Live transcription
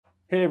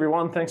Hey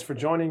everyone, thanks for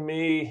joining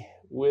me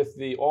with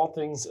the All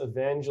Things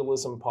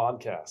Evangelism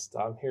podcast.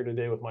 I'm here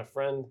today with my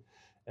friend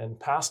and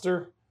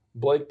pastor,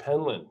 Blake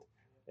Penland.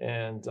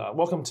 And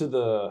welcome to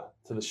the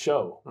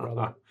show,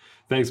 brother.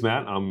 Thanks,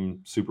 Matt. I'm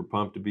super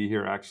pumped to be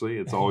here, actually.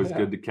 It's always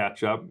good to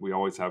catch up. We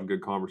always have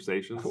good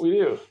conversations. We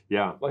do.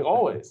 Yeah. Like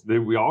always.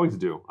 We always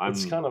do.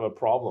 It's kind of a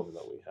problem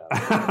that we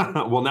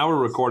have. Well, now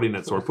we're recording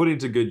it, so we're putting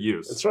it to good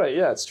use. That's right.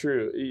 Yeah, it's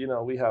true. You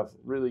know, we have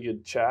really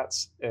good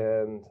chats,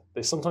 and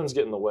they sometimes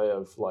get in the way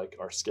of like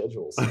our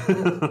schedules.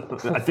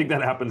 I think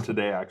that happened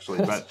today, actually.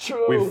 That's but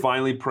true. We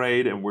finally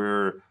prayed, and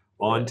we're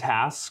on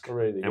task,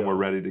 we're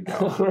ready to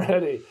go.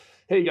 Ready.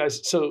 Hey,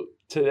 guys. So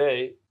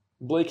today,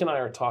 Blake and I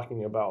are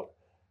talking about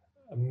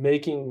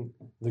making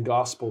the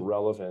gospel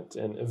relevant,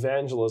 and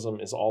evangelism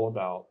is all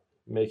about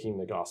making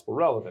the gospel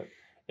relevant.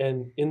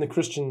 And in the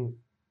Christian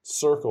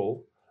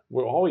circle,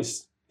 we're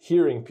always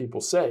hearing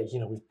people say, you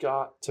know, we've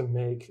got to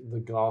make the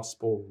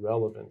gospel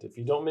relevant. If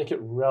you don't make it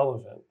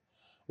relevant,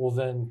 well,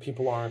 then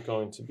people aren't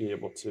going to be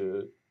able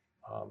to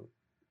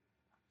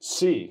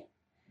see,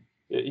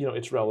 you know,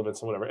 its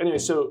relevance and whatever. Anyway,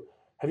 so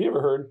have you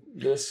ever heard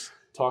this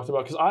talked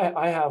about? Because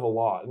I have a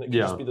lot, and it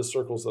could just be the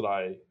circles that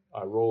I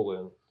roll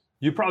in.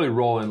 You probably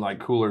roll in like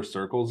cooler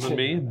circles than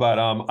me, but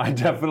I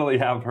definitely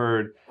have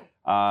heard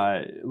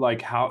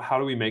like how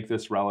do we make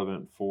this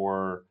relevant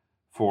for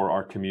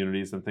our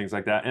communities and things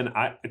like that. And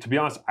to be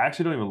honest, I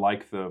actually don't even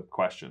like the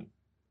question.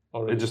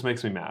 Oh, really? It just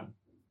makes me mad.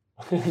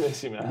 It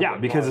makes you mad. Yeah,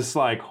 because it's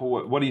like,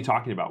 what are you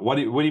talking about? What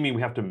do you mean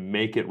we have to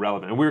make it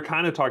relevant? And we were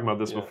kind of talking about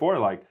this before.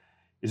 Like,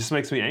 it just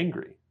makes me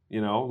angry. You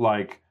know,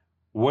 like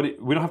we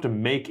don't have to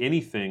make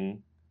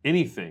anything.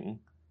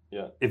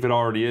 Yeah. If it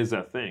already is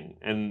that thing.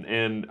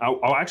 And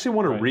I actually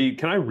want to read,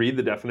 can I read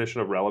the definition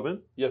of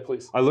relevant? Yeah,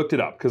 please. I looked it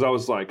up because I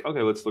was like,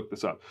 okay, let's look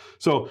this up.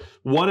 So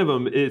one of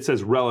them, it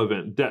says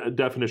relevant,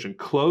 definition,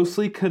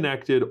 closely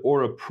connected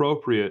or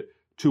appropriate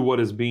to what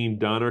is being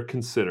done or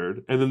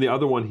considered. And then the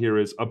other one here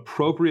is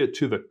appropriate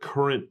to the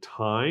current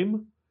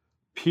time,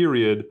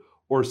 period,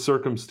 or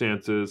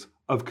circumstances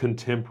of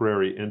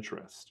contemporary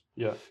interest.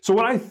 Yeah. So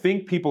what I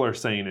think people are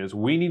saying is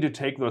we need to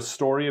take the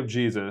story of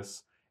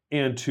Jesus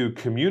and to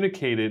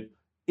communicate it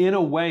in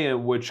a way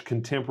in which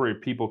contemporary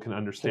people can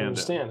understand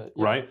it,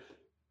 right?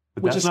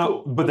 But Which that's is not.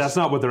 cool. But that's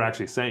not what they're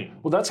actually saying.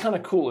 Well, that's kind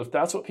of cool. If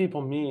that's what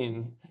people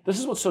mean, this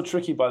is what's so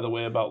tricky, by the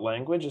way, about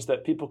language, is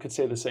that people could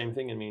say the same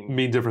thing and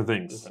mean different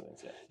things.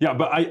 Yeah,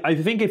 but I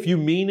think if you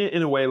mean it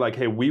in a way like,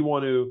 hey, we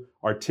want to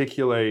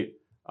articulate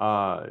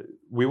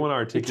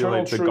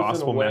the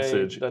gospel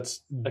message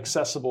that's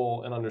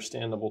accessible and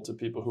understandable to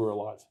people who are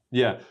alive.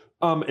 Yeah.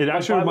 It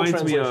actually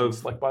reminds me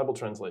of like Bible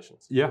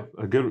translations. Yeah,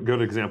 a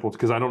good example,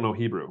 because I don't know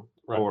Hebrew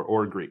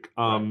or Greek.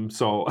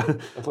 So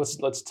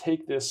let's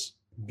take this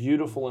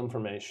beautiful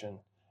information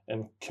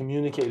and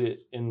communicate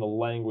it in the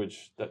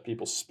language that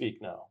people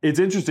speak now. It's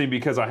interesting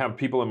because I have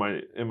people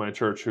in my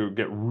church who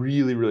get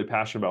really, really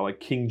passionate about like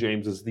King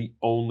James is the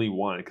only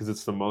one because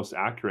it's the most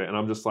accurate, and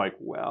I'm just like,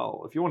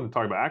 well, if you want to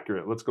talk about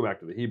accurate, let's go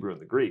back to the Hebrew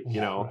and the Greek, you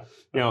know.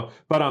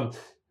 But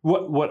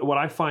what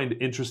I find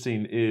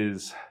interesting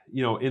is,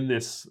 you know, in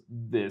this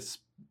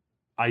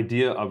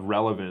idea of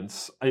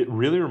relevance, it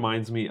really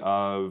reminds me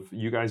of,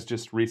 you guys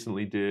just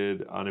recently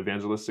did an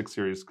evangelistic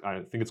series, I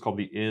think it's called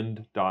the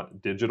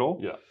End.Digital.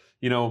 Yeah.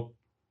 You know,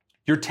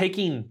 you're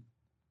taking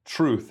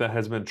truth that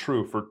has been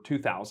true for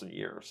 2,000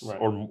 years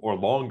or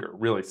longer,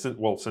 really,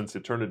 since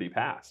eternity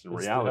past in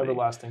reality. The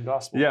everlasting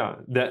gospel. Yeah,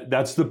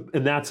 that's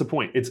the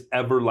point. It's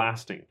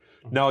everlasting.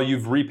 Mm-hmm. Now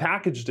you've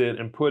repackaged it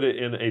and put it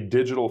in a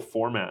digital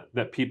format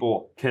that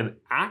people can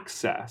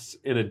access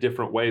in a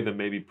different way than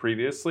maybe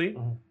previously,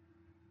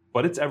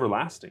 but it's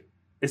everlasting.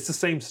 It's the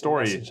same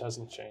story. The message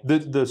hasn't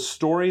changed. The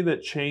story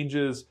that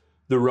changes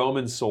the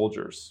Roman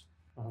soldiers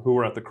who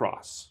were at the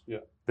cross. Yeah.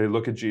 They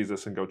look at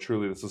Jesus and go,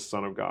 truly, this is the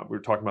Son of God. We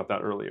were talking about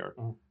that earlier.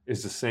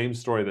 It's the same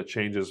story that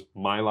changes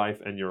my life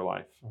and your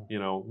life. You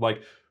know,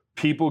 like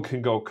people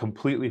can go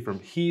completely from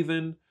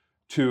heathen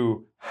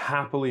to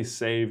happily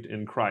saved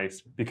in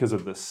Christ because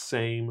of the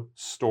same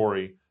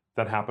story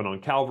that happened on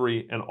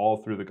Calvary and all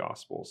through the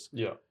Gospels.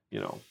 Yeah.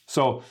 You know,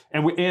 so,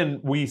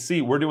 we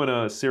see, we're doing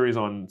a series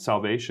on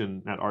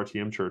salvation at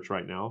RTM Church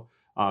right now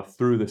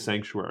through the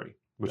sanctuary,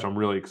 which I'm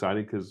really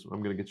excited because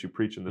I'm going to get you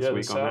preaching this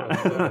week on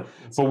that.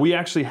 But we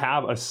actually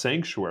have a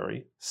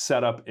sanctuary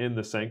set up in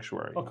the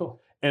sanctuary. Oh,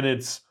 cool. And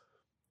it's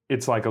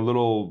like a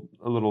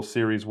little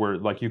series where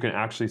like you can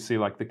actually see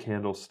like the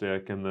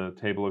candlestick and the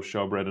table of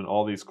showbread and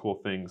all these cool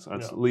things.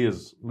 That's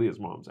Leah's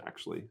mom's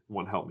actually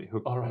one helped me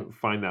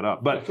find that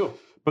up. But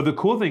but the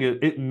cool thing is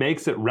it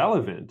makes it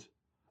relevant,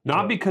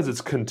 not because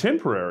it's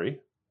contemporary,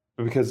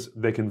 but because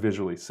they can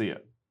visually see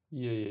it.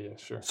 Yeah,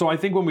 sure. So I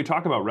think when we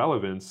talk about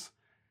relevance,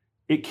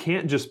 it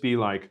can't just be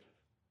like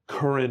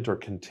current or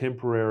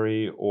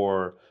contemporary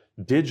or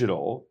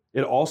digital.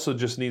 It also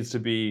just needs to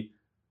be,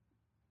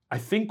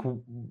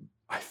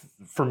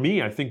 for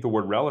me, I think the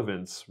word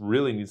relevance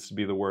really needs to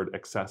be the word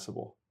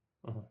accessible.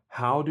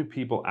 How do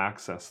people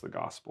access the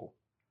gospel?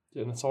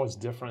 Yeah, and it's always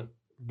different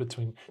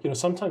between,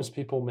 sometimes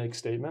people make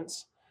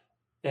statements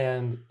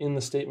And in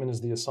the statement is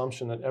the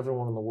assumption that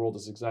everyone in the world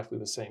is exactly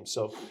the same.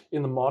 So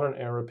in the modern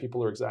era,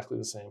 people are exactly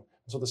the same.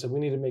 So they said we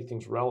need to make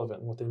things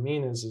relevant. And what they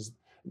mean is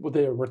what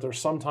they're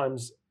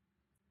sometimes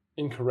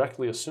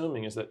incorrectly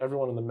assuming is that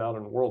everyone in the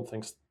modern world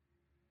thinks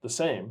the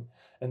same,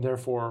 and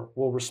therefore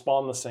will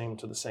respond the same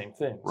to the same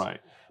things. Right.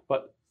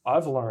 But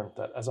I've learned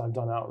that as I've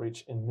done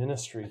outreach in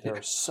ministry, there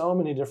are so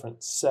many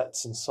different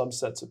sets and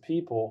subsets of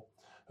people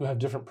who have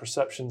different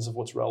perceptions of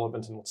what's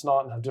relevant and what's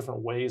not, and have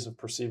different ways of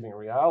perceiving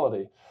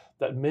reality,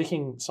 that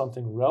making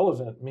something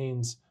relevant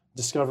means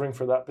discovering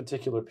for that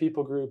particular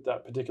people group,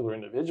 that particular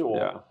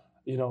individual,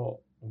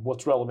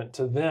 what's relevant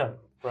to them,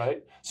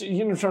 right? So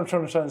you know what I'm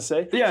trying to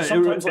say? Yeah.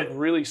 Sometimes like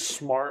really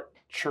smart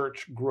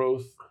church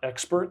growth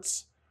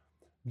experts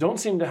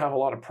don't seem to have a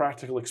lot of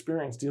practical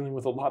experience dealing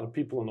with a lot of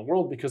people in the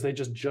world because they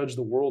just judge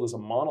the world as a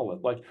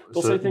monolith. Like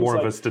they'll say things more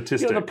like, of a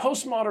statistic. the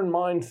postmodern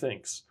mind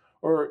thinks,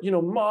 or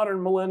modern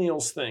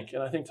millennials think.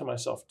 And I think to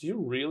myself, do you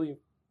really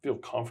feel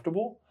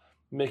comfortable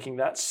making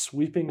that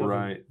sweeping of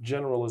a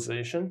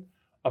generalization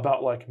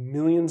about like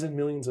millions and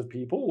millions of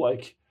people?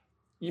 Like,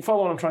 you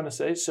follow what I'm trying to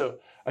say? So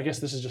I guess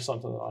this is just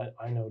something that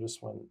I notice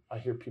when I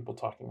hear people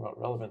talking about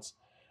relevance.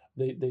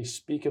 They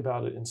speak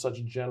about it in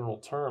such general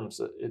terms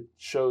that it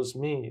shows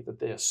me that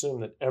they assume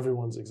that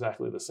everyone's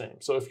exactly the same.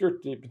 So if you're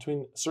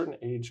between a certain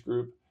age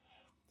group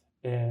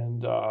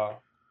and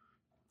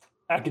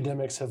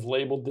academics have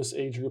labeled this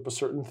age group a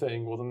certain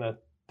thing, well,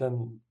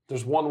 then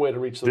there's one way to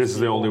reach those people. This is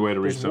the only way to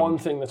reach them. There's one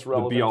thing that's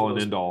relevant. The be all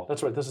and end all.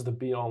 That's right. This is the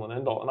be all and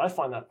end all. And I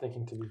find that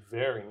thinking to be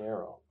very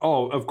narrow.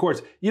 Oh, of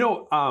course.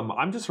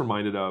 I'm just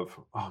reminded of,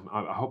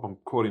 I hope I'm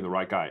quoting the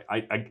right guy.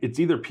 It's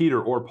either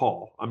Peter or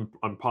Paul.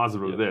 I'm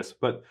positive of this,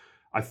 but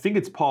I think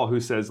it's Paul who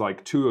says,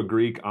 like, to a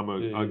Greek, I'm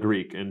a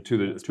Greek, and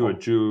to a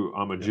Jew,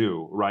 I'm a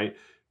Jew, right?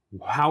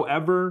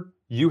 However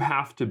you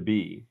have to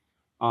be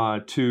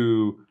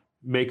to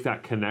make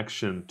that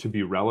connection to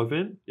be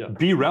relevant,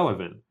 be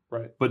relevant.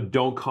 Right. But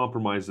don't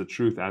compromise the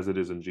truth as it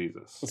is in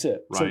Jesus. That's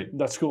it. Right. So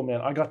that's cool, man.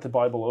 I got the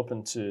Bible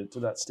open to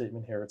that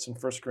statement here. It's in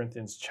 1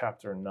 Corinthians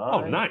chapter 9.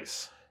 Oh,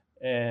 nice.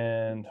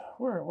 And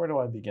where do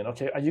I begin?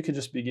 Okay, you could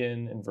just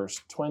begin in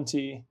verse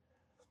 20.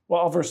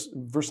 Well, verse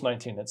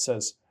 19, it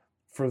says,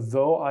 "For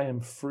though I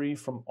am free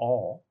from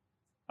all,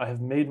 I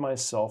have made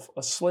myself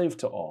a slave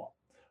to all,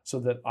 so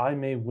that I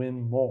may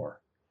win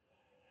more.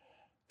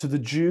 To the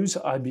Jews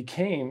I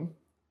became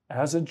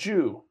as a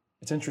Jew."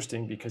 It's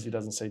interesting because he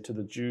doesn't say, "To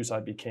the Jews I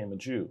became a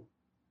Jew."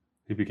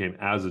 He became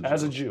as a Jew.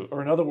 As a Jew. Or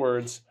in other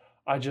words,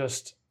 I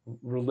just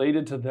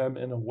related to them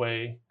in a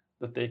way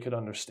that they could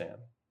understand.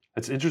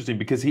 That's interesting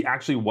because he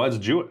actually was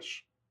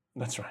Jewish.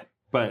 That's right.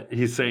 But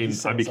he's saying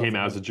I became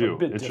as a Jew. A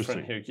bit Interesting.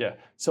 different here, yeah.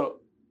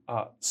 So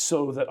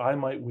that I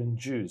might win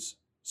Jews,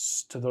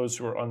 to those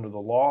who are under the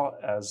law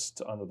as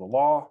to under the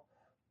law,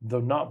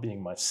 though not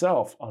being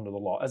myself under the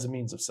law, as a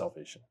means of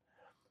salvation.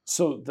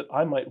 So that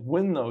I might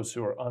win those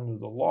who are under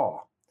the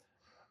law.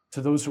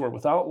 To those who are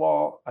without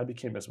law, I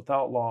became as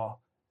without law,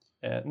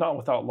 and not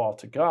without law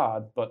to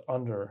God, but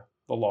under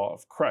the law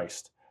of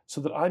Christ,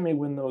 so that I may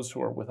win those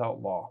who are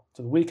without law.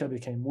 To the weak I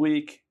became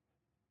weak,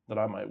 that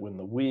I might win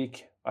the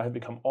weak. I have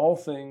become all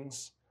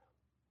things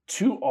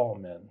to all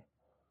men,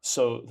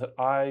 so that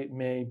I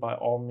may by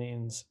all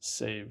means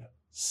save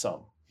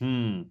some.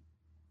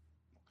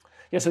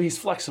 Yeah, so he's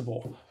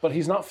flexible, but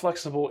he's not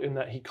flexible in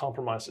that he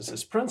compromises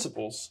his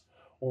principles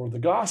or the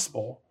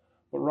gospel,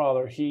 but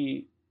rather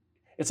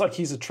it's like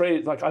he's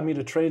like I meet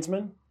a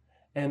tradesman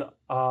and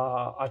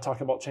I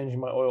talk about changing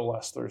my oil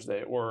last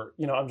Thursday, or,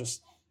 I'm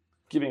just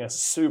giving a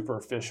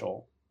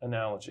superficial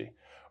analogy.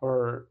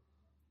 Or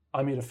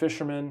I meet a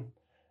fisherman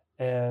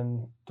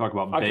and talk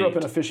about I grew up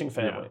in a fishing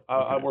family. Yeah,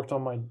 okay. I worked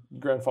on my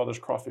grandfather's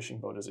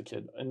crawfishing boat as a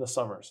kid in the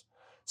summers.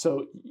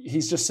 So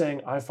he's just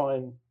saying I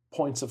find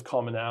points of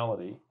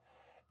commonality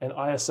and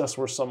I assess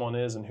where someone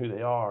is and who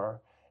they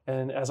are.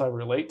 And as I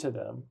relate to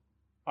them,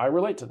 I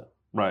relate to them.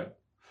 Right.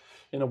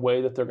 In a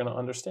way that they're going to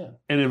understand.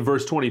 And in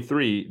verse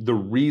 23, the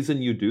reason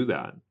you do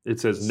that, it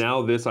says,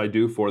 "Now this I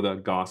do for the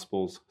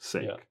gospel's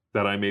sake,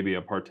 that I may be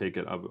a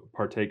partaker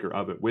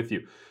of it with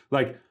you."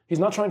 Like, he's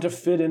not trying to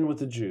fit in with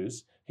the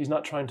Jews. He's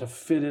not trying to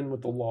fit in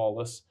with the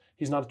lawless.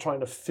 He's not trying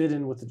to fit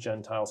in with the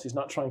Gentiles. He's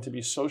not trying to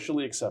be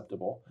socially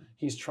acceptable.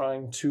 He's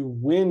trying to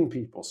win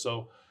people.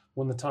 So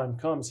when the time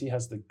comes, he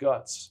has the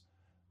guts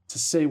to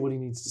say what he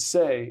needs to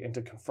say and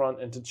to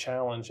confront and to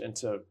challenge and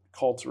to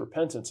call to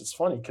repentance. It's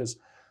funny because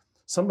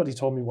somebody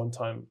told me one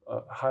time,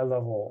 a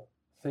high-level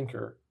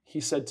thinker, he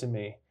said to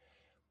me,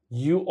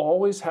 "You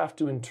always have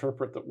to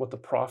interpret what the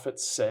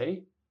prophets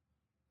say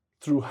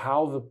through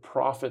how the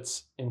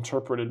prophets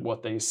interpreted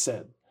what they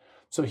said."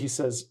 So he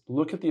says,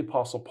 look at the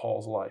Apostle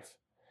Paul's life.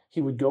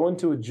 He would go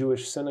into a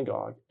Jewish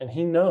synagogue, and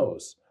he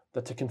knows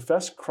that to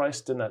confess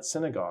Christ in that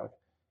synagogue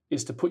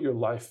is to put your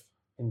life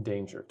in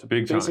danger, to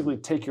basically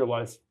take your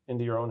life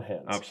into your own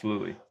hands.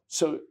 Absolutely.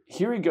 So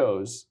here he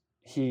goes.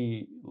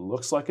 He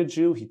looks like a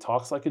Jew. He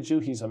talks like a Jew.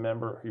 He was a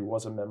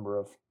member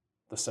of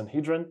the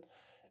Sanhedrin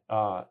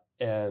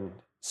and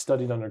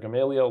studied under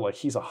Gamaliel. Like,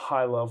 he's a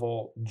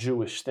high-level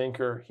Jewish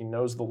thinker. He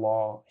knows the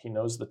law. He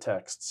knows the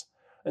texts.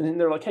 And then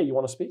they're like, hey, you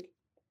want to speak?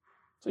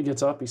 So he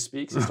gets up, he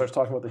speaks, he starts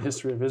talking about the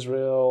history of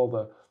Israel,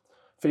 the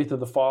faith of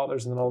the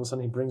fathers, and then all of a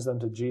sudden he brings them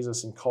to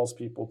Jesus and calls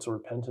people to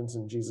repentance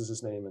in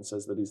Jesus' name and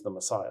says that he's the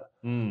Messiah.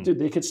 Dude,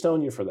 they could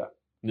stone you for that.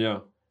 Yeah.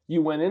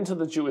 You went into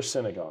the Jewish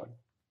synagogue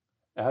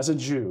as a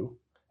Jew,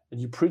 and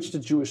you preached a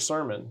Jewish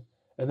sermon,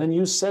 and then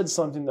you said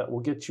something that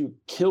will get you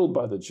killed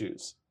by the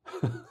Jews.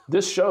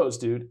 This shows,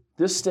 dude,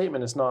 this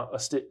statement is not a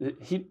statement.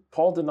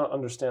 Paul did not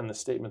understand this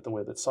statement the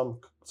way that some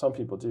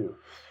people do.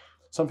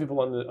 Some people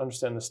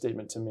understand this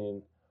statement to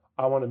mean,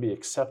 I want to be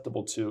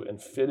acceptable to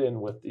and fit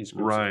in with these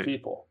groups of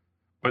people.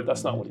 But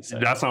that's not what he's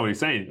saying. That's not what he's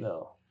saying.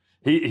 No.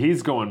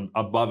 He's going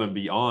above and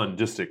beyond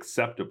just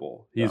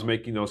acceptable. He's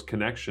making those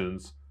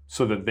connections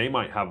so that they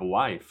might have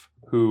life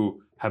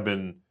who have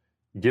been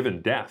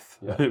given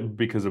death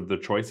because of their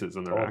choices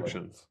and their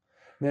actions.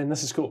 Man,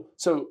 this is cool.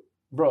 So,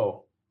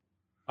 bro,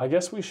 I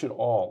guess we should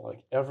all,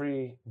 like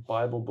every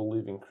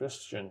Bible-believing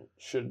Christian,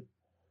 should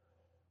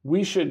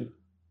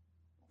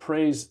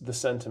praise the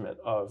sentiment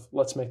of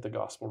let's make the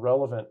gospel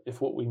relevant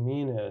if what we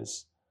mean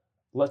is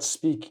let's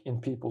speak in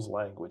people's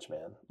language,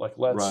 man. Like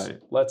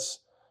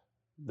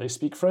they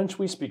speak French,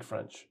 we speak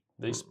French.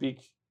 They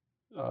speak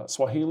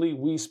Swahili,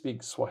 we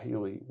speak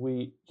Swahili.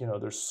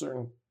 There's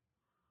certain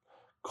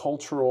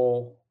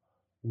cultural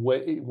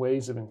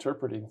ways of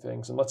interpreting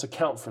things, and let's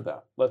account for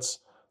that. Let's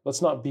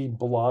not be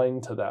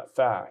blind to that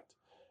fact.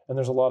 And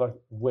there's a lot of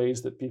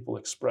ways that people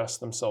express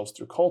themselves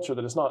through culture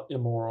that is not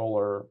immoral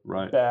or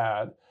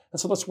bad. And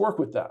so let's work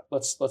with that.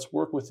 Let's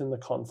work within the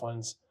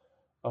confines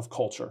of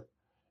culture,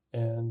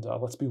 and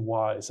let's be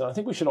wise. And I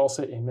think we should all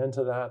say amen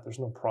to that. There's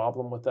no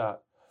problem with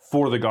that.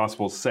 For the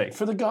gospel's sake.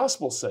 For the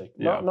gospel's sake,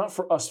 not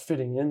for us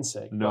fitting in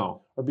sake.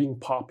 No. Or being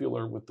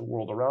popular with the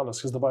world around us.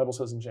 Because the Bible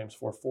says in James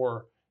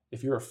 4:4,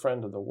 if you're a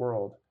friend of the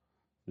world,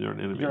 you're an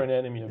enemy. You're an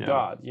enemy of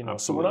God. Absolutely.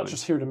 So we're not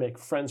just here to make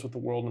friends with the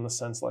world in the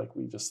sense like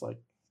we just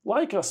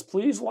like us,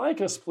 please.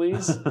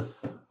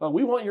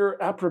 We want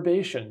your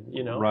approbation,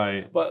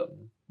 Right.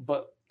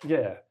 But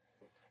yeah.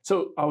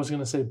 So I was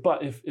going to say,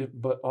 but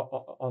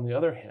on the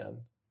other hand,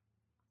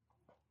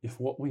 if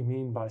what we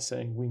mean by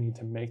saying we need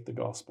to make the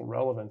gospel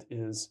relevant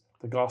is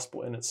the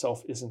gospel in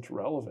itself isn't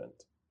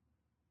relevant,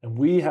 and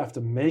we have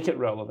to make it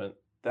relevant,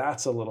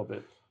 that's a little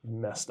bit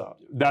messed up.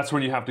 That's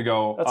when you have to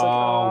go,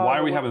 why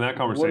are we having that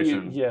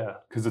conversation?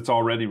 Because it's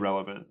already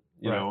relevant,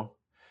 you know?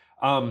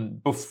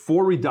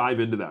 Before we dive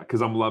into that,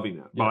 because I'm loving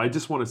that, but I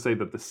just want to say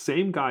that the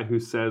same guy who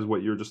says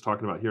what you're just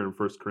talking about here in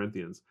 1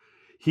 Corinthians,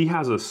 he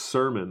has a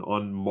sermon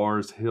on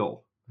Mars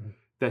Hill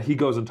that he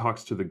goes and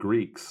talks to the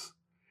Greeks.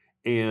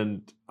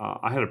 And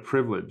I had a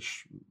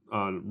privilege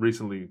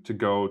recently to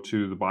go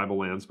to the Bible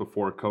Lands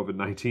before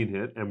COVID-19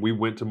 hit, and we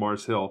went to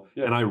Mars Hill,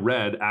 and I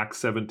read Acts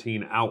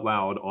 17 out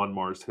loud on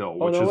Mars Hill,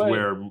 which is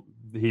where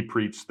he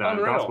preached that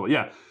gospel.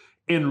 Yeah.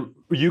 And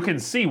you can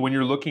see when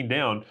you're looking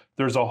down,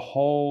 there's a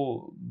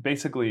whole,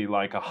 basically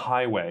like a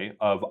highway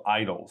of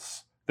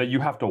idols that you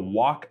have to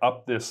walk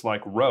up this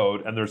like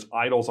road, and there's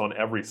idols on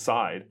every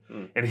side.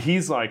 And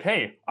he's like,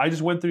 hey, I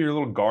just went through your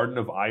little garden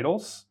of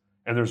idols,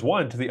 and there's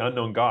one to the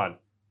unknown God.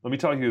 Let me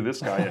tell you who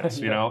this guy is,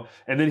 you know?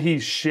 And then he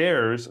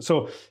shares,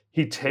 so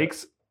he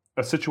takes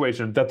a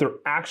situation that they're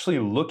actually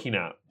looking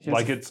at.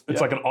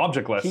 It's like an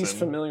object lesson. He's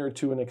familiar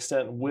to an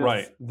extent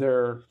with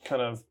their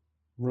kind of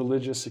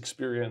religious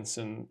experience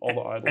and all the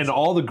idols. And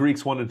all the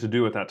Greeks wanted to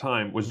do at that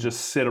time was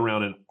just sit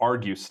around and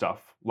argue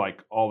stuff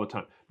like all the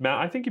time. Matt,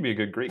 I think you'd be a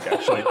good Greek,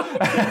 actually.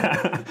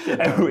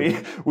 And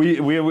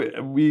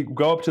we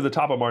go up to the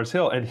top of Mars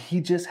Hill, and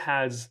he just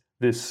has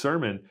this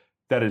sermon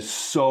that is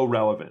so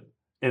relevant.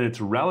 And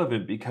it's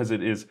relevant because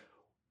it is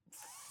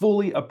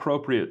fully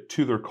appropriate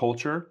to their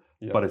culture,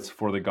 but it's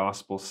for the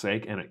gospel's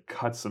sake, and it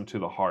cuts them to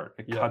the heart.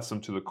 It cuts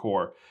them to the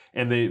core.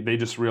 And they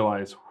just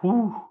realize,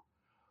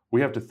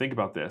 we have to think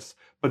about this.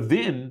 But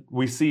then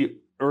we see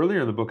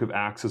earlier in the book of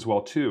Acts as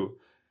well, too,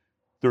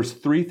 there's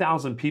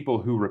 3,000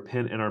 people who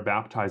repent and are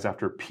baptized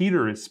after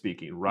Peter is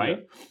speaking,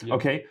 right?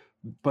 Okay,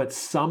 but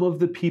some of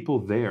the people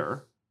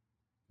there,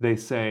 they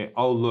say,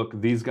 oh,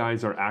 look, these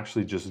guys are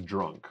actually just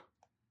drunk.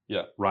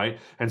 Right?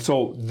 And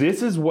so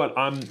this is what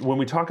when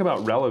we talk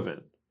about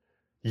relevant,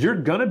 you're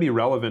going to be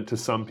relevant to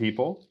some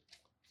people.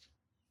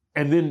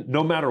 And then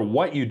no matter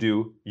what you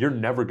do, you're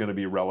never going to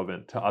be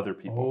relevant to other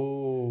people.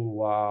 Oh,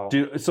 wow.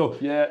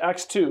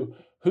 Acts 2,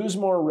 who's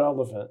more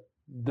relevant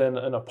than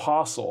an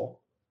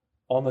apostle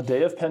on the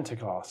day of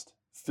Pentecost,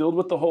 filled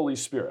with the Holy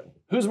Spirit?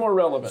 Who's more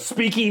relevant?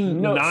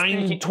 Speaking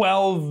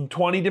 12,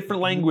 20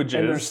 different languages.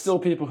 And there's still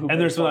people who... And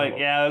there's like,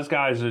 those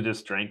guys are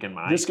just drinking,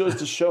 Mike. This goes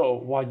to show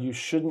why you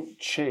shouldn't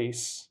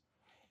chase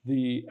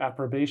the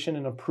approbation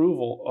and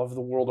approval of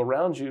the world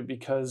around you,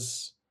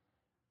 because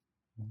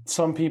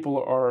some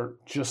people are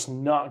just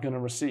not going to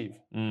receive.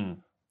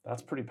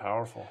 That's pretty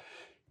powerful.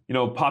 You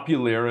know,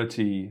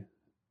 popularity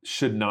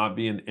should not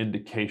be an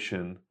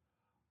indication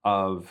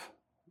of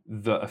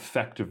the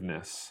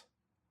effectiveness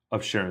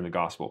of sharing the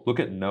gospel.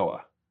 Look at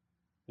Noah.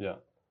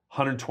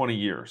 120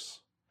 years.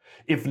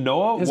 If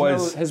Noah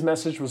his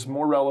message was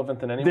more relevant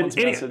than anyone's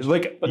message.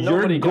 Like, but you're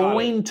nobody got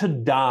going it. to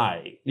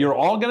die. You're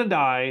all going to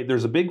die.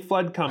 There's a big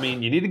flood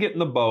coming. You need to get in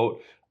the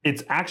boat.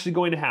 It's actually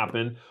going to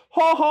happen.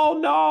 Ho ho,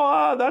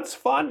 Noah, that's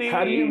funny.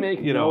 How do you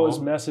make Noah's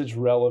message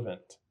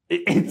relevant?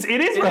 It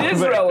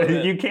is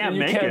relevant. You can't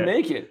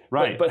make it.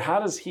 Right. But how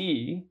does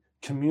he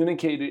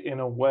communicate it in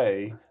a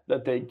way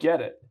that they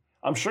get it?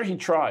 I'm sure he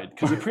tried,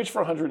 because he preached for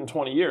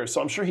 120 years. So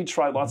I'm sure he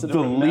tried lots of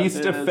different methods. The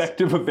least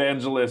effective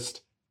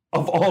evangelist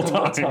of all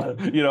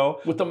time. You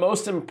know, with the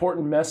most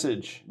important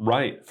message.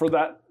 Right. For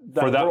that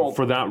world.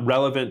 For that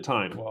relevant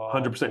time. Wow,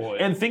 100%. boy.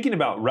 And thinking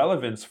about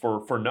relevance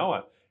for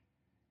Noah.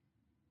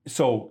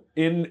 So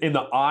in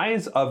the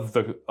eyes of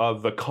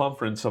the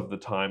conference of the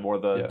time, or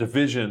the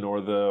division,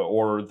 or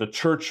the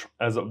church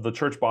the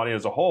church body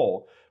as a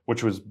whole,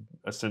 which was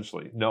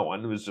essentially no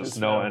one, it was just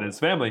Noah and his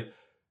family,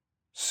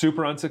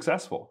 super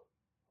unsuccessful.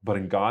 But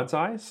in God's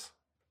eyes,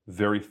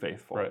 very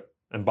faithful. Right.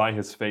 And by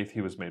his faith, he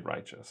was made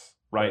righteous.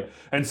 Right?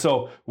 And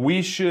so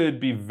we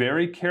should be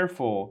very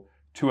careful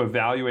to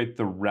evaluate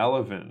the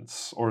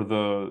relevance or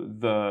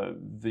the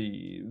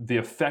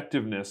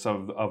effectiveness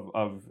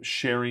of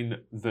sharing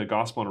the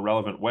gospel in a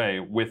relevant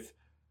way with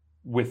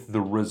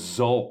the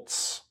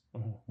results.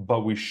 Mm-hmm.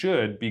 But we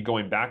should be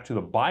going back to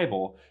the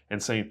Bible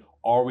and saying,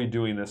 are we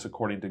doing this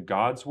according to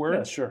God's word?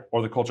 Yeah, sure.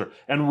 Or the culture?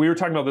 And we were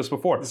talking about this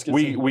before.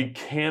 We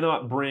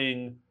cannot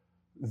bring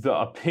the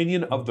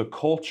opinion of the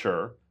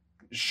culture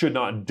should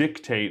not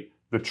dictate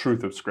the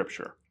truth of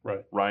Scripture.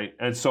 Right. Right.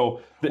 And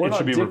so it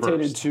should be reversed. We're not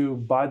dictated to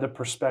by the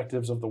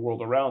perspectives of the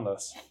world around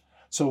us.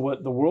 So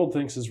what the world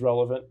thinks is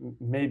relevant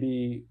may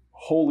be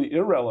wholly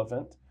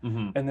irrelevant.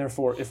 Mm-hmm. And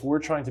therefore, if we're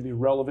trying to be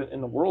relevant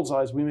in the world's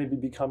eyes, we may be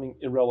becoming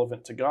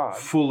irrelevant to God.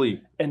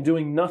 Fully. And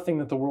doing nothing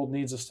that the world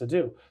needs us to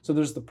do. So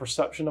there's the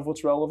perception of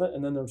what's relevant,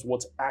 and then there's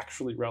what's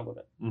actually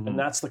relevant. Mm-hmm. And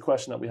that's the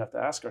question that we have to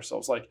ask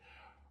ourselves. Like,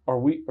 are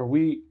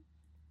we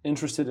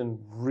interested in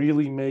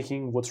really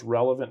making what's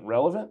relevant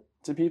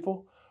to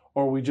people?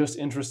 Or are we just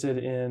interested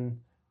in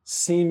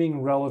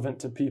seeming relevant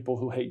to people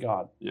who hate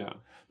God? Yeah.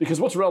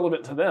 Because what's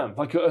relevant to them?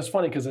 Like, it's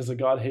funny because as a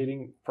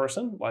God-hating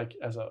person, like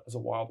as a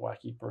wild,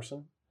 wacky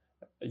person,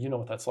 you know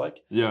what that's like.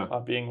 Yeah.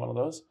 Being one of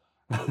those.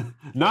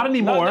 Not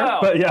anymore,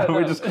 but yeah,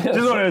 we just want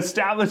to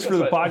establish for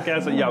the right.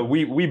 podcast that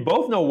we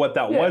both know what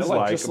that was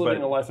like. Just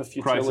living a life of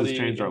futility, Christ has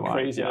changed our and life.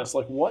 craziness. Yeah.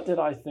 Like, what did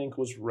I think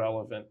was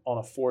relevant on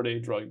a 4-day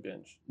drug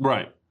binge?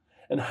 Right.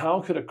 And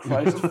how could a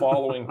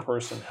Christ-following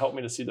person help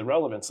me to see the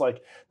relevance?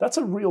 Like, that's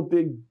a real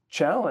big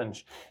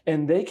challenge.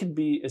 And they could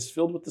be as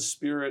filled with the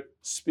Spirit,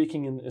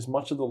 speaking in as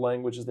much of the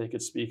language as they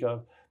could speak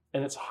of.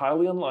 And it's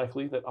highly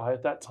unlikely that I,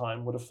 at that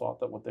time, would have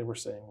thought that what they were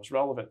saying was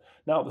relevant.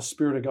 Now, the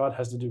Spirit of God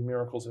has to do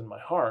miracles in my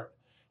heart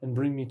and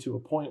bring me to a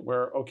point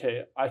where,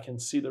 okay, I can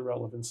see the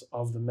relevance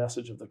of the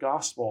message of the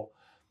gospel.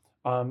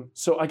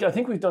 So I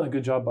think we've done a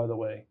good job, by the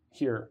way,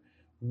 here.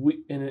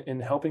 In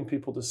helping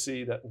people to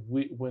see that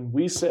when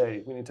we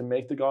say we need to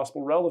make the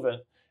gospel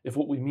relevant, if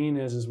what we mean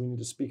is we need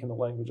to speak in the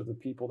language of the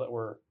people that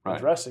we're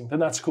addressing, then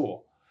that's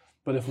cool.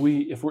 But if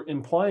we're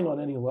implying on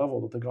any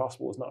level that the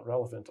gospel is not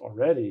relevant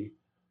already,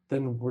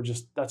 then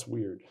that's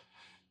weird.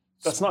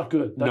 That's not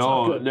good. That's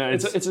not good. No,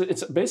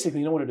 it's basically,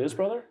 you know what it is,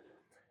 brother?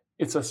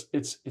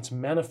 It's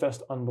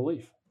manifest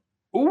unbelief.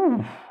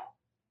 Ooh.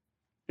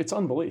 It's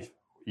unbelief.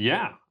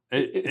 Yeah.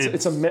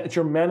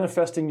 You're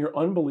manifesting your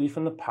unbelief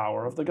in the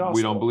power of the gospel.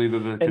 We don't believe that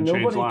it can change lives.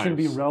 And nobody can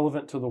be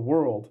relevant to the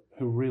world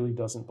who really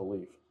doesn't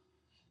believe.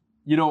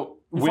 You know,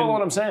 you follow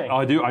what I'm saying?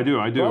 I do.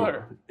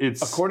 Brother,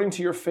 it's according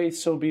to your faith,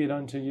 so be it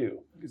unto you.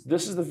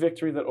 This is the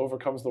victory that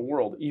overcomes the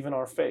world, even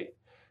our faith.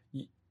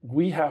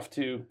 We have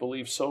to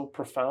believe so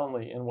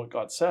profoundly in what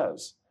God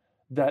says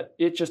that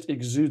it just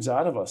exudes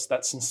out of us,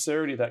 that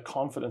sincerity, that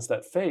confidence,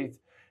 that faith.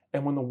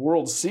 And when the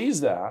world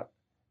sees that,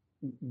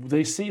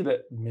 they see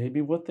that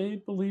maybe what they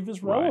believe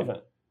is relevant.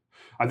 Right.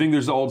 I think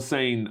there's the old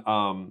saying,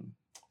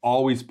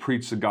 always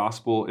preach the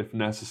gospel, if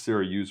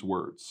necessary, use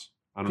words.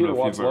 I don't Peter know if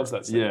Watts you've ever, loves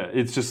that statement. Yeah,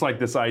 it's just like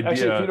this idea.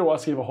 Actually, Peter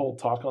Watts gave a whole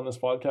talk on this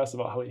podcast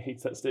about how he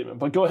hates that statement.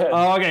 But go ahead.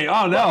 Oh, okay.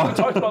 Oh, no. Well, we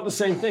talked about the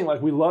same thing.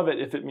 Like, we love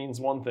it if it means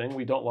one thing.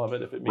 We don't love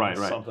it if it means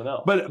something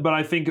else. But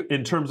I think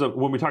in terms of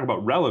when we talk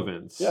about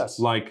relevance,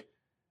 like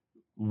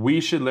we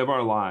should live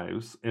our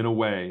lives in a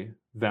way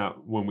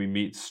that when we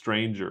meet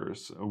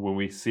strangers, when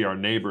we see our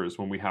neighbors,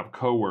 when we have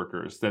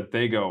coworkers, that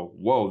they go,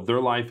 whoa,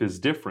 their life is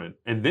different.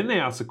 And then they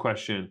ask the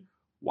question,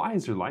 why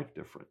is their life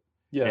different?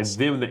 Yes.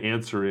 And then the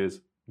answer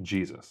is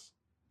Jesus.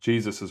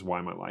 Jesus is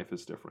why my life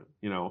is different,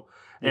 you know?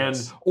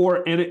 Yes.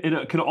 And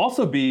it can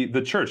also be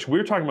the church. We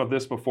were talking about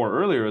this before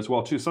earlier as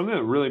well, too. Something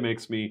that really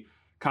makes me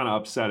kind of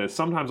upset is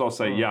sometimes I'll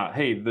say,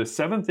 hey, the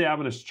Seventh-day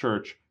Adventist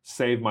Church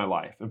saved my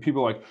life. And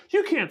people are like,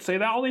 you can't say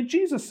that, only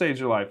Jesus saves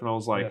your life. And I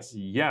was like,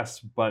 yes,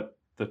 but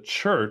the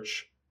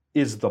church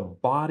is the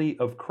body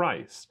of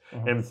Christ.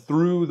 And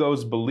through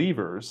those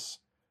believers,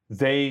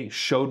 they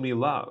showed me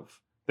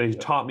love. They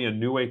taught me a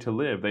new way to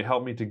live. They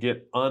helped me to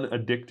get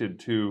unaddicted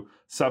to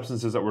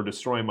substances that were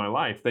destroying my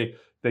life.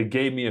 They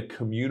gave me a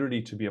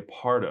community to be a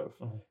part of,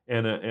 Mhm.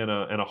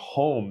 and a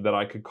home that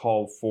I could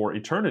call for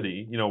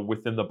eternity,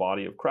 within the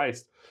body of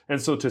Christ. And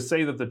so to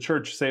say that the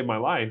church saved my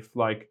life,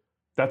 like,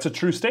 that's a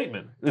true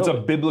statement. It's a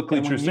Totally. biblically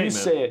And true when you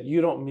statement. say it, you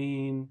don't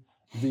mean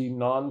the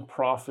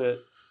nonprofit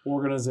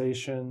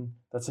organization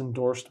that's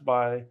endorsed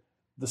by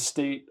the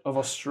state of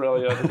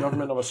Australia, the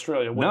government of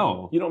Australia.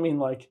 No. You don't mean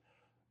like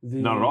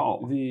Not at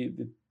all.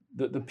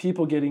 The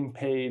people getting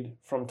paid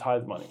from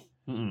tithe money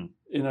Mm-mm.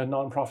 in a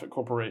nonprofit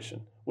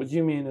corporation. What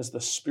you mean is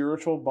the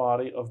spiritual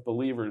body of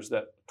believers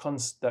that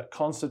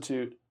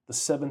constitute the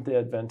Seventh-day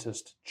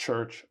Adventist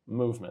church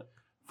movement.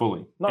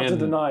 Fully. Not to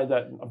deny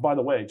that, by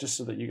the way, just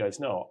so that you guys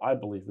know, I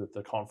believe that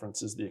the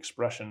conference is the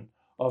expression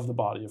of the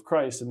body of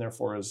Christ and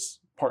therefore is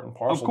part and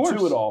parcel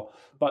to it all.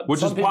 But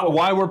which is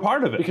why we're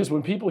part of it. Because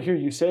when people hear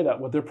you say that,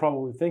 what they're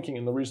probably thinking,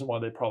 and the reason why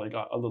they probably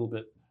got a little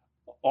bit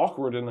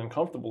awkward and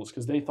uncomfortable, is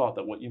because they thought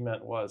that what you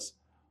meant was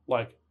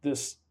like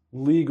this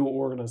legal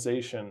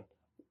organization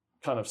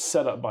kind of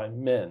set up by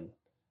men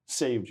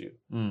saved you.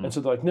 And so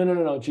they're like,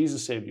 no,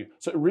 Jesus saved you.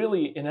 So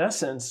really, in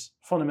essence,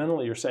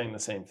 fundamentally, you're saying the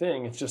same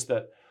thing. It's just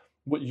that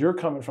what you're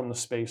coming from the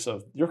space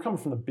of, you're coming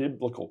from the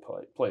biblical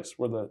place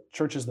where the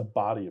church is the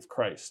body of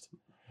Christ.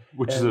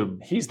 Which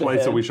And is a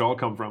place that we should all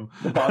come from.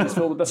 The body's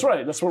filled with, that's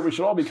right. That's where we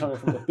should all be coming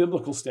from the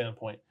biblical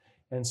standpoint.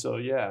 And so,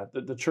 yeah,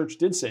 the church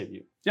did save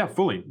you. Yeah,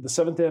 fully. The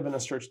Seventh-day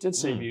Adventist Church did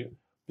save you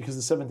because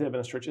the Seventh-day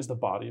Adventist Church is the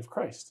body of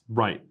Christ.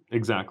 Right,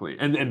 exactly.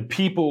 And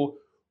people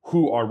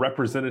who are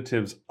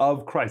representatives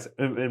of Christ,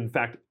 in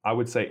fact, I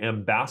would say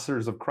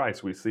ambassadors of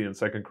Christ, we see in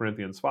 2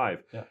 Corinthians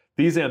 5. Yeah.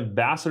 These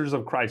ambassadors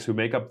of Christ who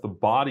make up the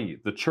body,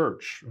 the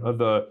church,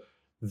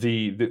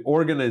 the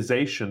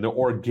organization, the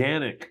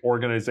organic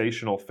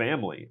organizational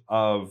family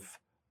of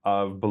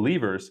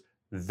believers,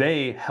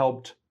 they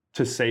helped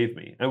to save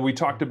me. And we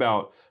talking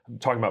about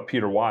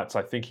Peter Watts.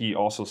 I think he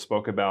also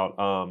spoke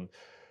about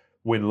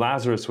when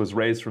Lazarus was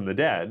raised from the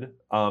dead,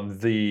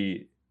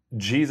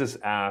 Jesus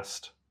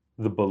asked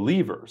the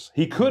believers.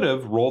 He could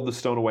have rolled the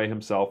stone away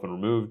himself and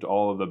removed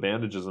all of the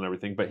bandages and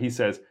everything, but he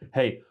says,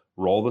 "Hey,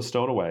 roll the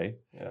stone away,"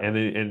 and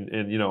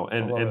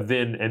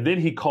then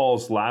he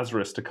calls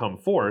Lazarus to come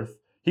forth.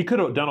 He could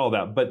have done all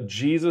that, but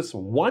Jesus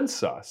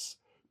wants us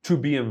to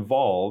be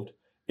involved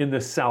in the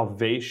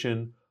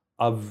salvation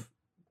of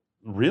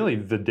really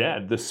the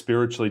dead, the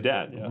spiritually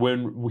dead. Yeah.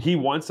 When he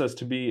wants us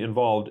to be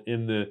involved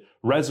in the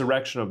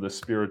resurrection of the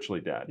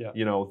spiritually dead.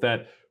 Yeah.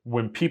 That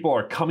when people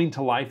are coming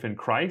to life in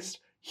Christ,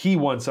 he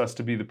wants us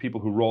to be the people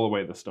who roll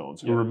away the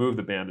stones, who remove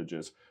the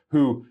bandages,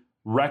 who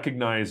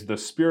recognize the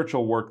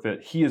spiritual work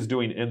that he is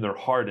doing in their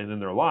heart and in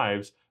their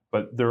lives,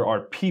 but there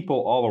are people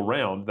all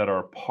around that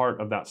are part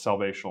of that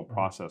salvational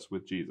process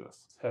with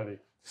Jesus. It's heavy.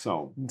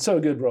 So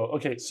good, bro.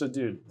 Okay, so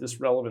dude,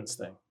 this relevance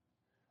thing.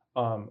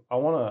 I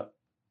want to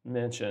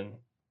mention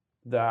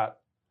that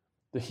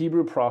the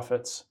Hebrew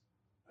prophets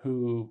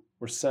who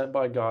were sent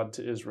by God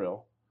to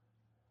Israel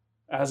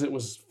as it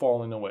was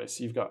falling away.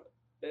 So you've got,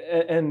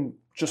 and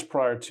just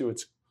prior to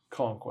its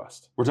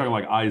conquest. We're talking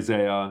like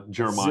Isaiah,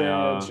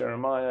 Jeremiah,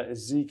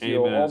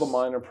 Ezekiel, Amos. all the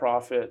minor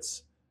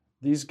prophets.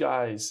 These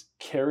guys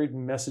carried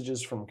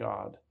messages from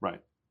God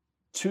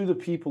to the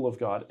people of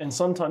God, and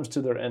sometimes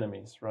to their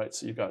enemies, right?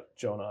 So you've got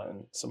Jonah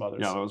and some others.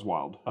 Yeah, that was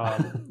wild.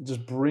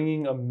 Just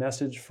bringing a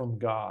message from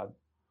God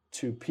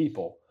to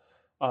people.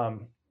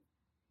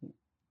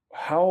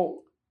 How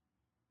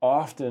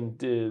often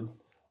did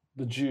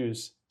the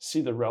Jews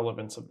see the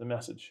relevance of the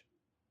message,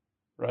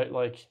 right?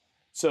 Like,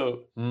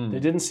 so they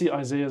didn't see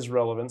Isaiah's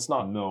relevance,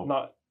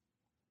 not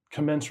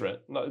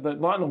commensurate,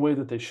 not in a way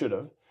that they should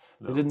have.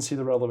 No. They didn't see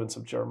the relevance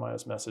of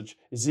Jeremiah's message.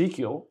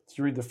 Ezekiel, if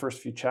you read the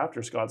first few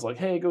chapters, God's like,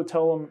 hey, go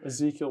tell them,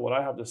 Ezekiel, what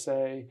I have to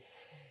say.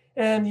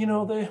 And,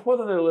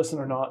 whether they listen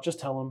or not,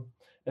 just tell them.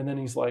 And then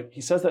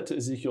he says that to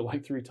Ezekiel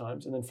like 3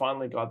 times. And then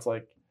finally God's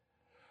like,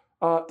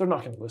 they're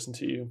not going to listen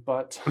to you,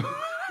 but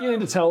you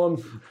need to tell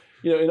them.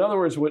 In other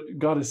words, what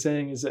God is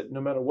saying is that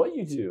no matter what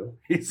you do,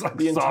 he's like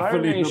the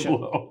entire nation,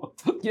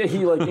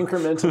 he like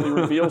incrementally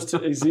reveals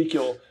to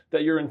Ezekiel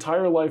that your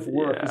entire life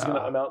work is going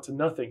to amount to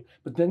nothing.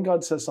 But then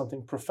God says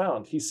something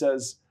profound. He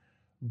says,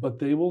 but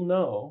they will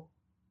know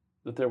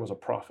that there was a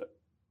prophet.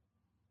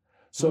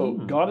 So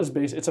God is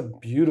it's a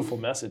beautiful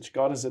message.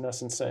 God is in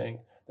essence saying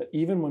that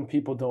even when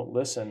people don't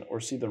listen or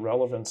see the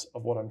relevance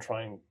of what I'm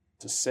trying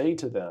to say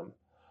to them,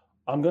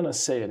 I'm going to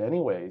say it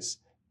anyways,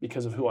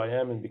 because of who I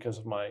am and because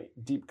of my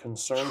deep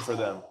concern for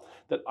them,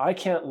 that I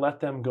can't let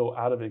them go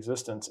out of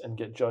existence and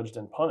get judged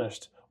and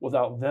punished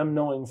without them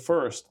knowing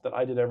first that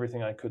I did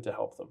everything I could to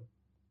help them.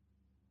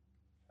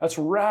 That's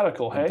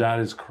radical, hey? That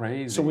is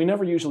crazy. So we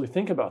never usually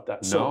think about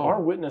that. No. So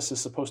our witness is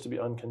supposed to be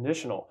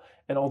unconditional.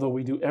 And although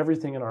we do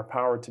everything in our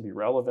power to be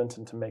relevant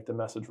and to make the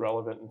message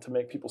relevant and to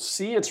make people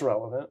see it's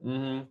relevant,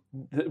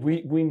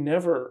 we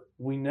never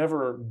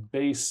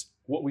base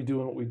what we do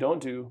and what we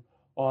don't do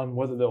on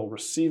whether they'll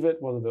receive it,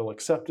 whether they'll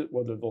accept it,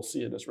 whether they'll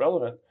see it as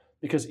relevant.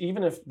 Because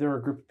even if there are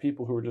a group of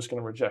people who are just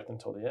going to reject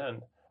until the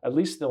end, at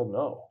least they'll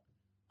know.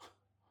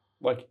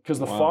 Because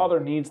the Father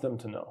needs them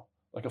to know.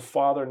 Like a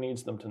father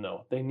needs them to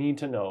know. They need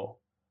to know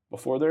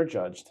before they're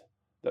judged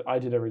that I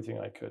did everything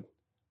I could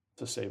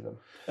to save them.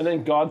 And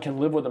then God can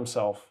live with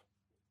himself.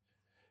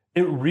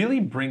 It really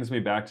brings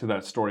me back to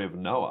that story of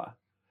Noah.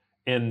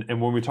 And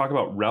when we talk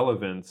about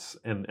relevance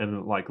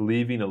and like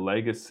leaving a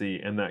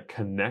legacy and that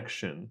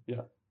connection,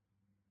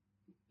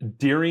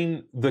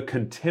 during the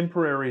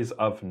contemporaries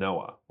of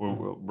Noah,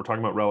 we're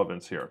talking about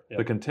relevance here,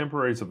 the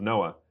contemporaries of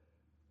Noah,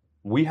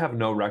 we have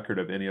no record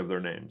of any of their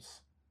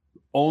names.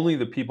 Only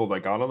the people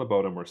that got on the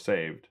boat and were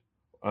saved,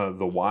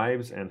 the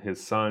wives and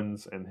his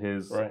sons and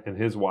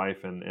his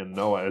wife and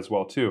Noah as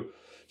well too. Do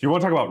you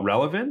want to talk about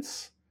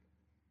relevance?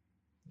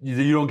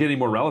 You don't get any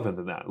more relevant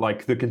than that.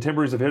 Like the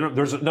contemporaries of him,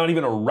 there's not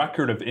even a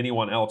record of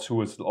anyone else who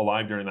was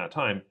alive during that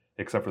time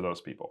except for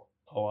those people.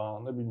 Oh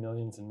wow, there'd be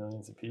millions and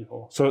millions of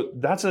people. So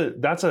that's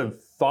a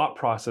thought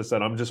process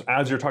that I'm just,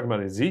 as you're talking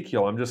about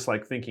Ezekiel, I'm just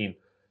like thinking,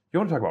 you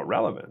want to talk about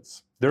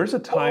relevance. There's a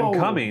time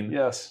coming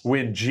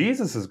when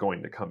Jesus is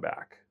going to come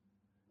back.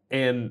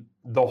 And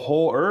the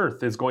whole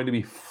earth is going to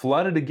be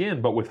flooded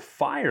again, but with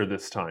fire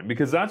this time.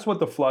 Because that's what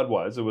the flood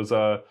was. It was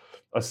a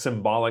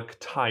symbolic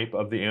type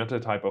of the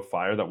antitype of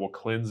fire that will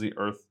cleanse the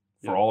earth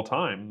for all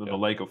time, the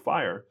lake of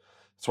fire.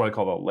 That's what I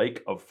call the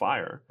lake of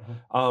fire.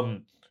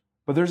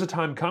 But there's a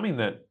time coming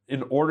that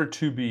in order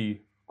to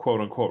be quote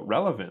unquote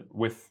relevant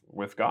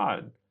with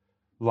God,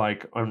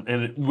 like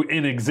and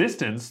in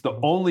existence, the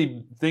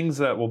only things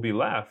that will be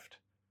left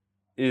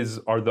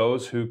are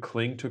those who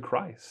cling to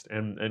Christ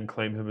and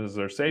claim him as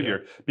their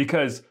Savior.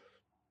 Because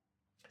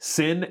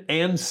sin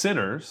and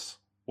sinners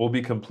will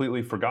be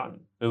completely forgotten.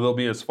 It'll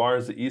be as far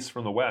as the east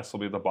from the west. It'll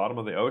be at the bottom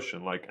of the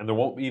ocean, and there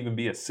won't even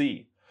be a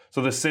sea.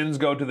 So the sins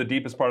go to the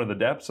deepest part of the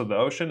depths of the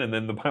ocean, and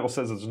then the Bible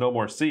says there's no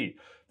more sea.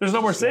 There's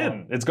no more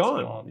sin. It's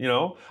gone. You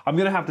know, I'm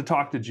going to have to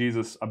talk to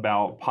Jesus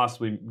about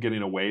possibly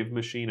getting a wave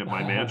machine at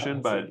my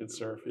mansion, but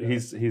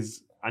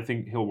he's I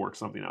think he'll work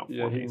something out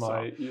for me.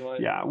 Might.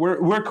 Yeah,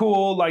 we're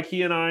cool. Like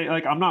he and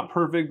I, I'm not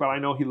perfect, but I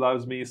know he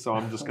loves me, so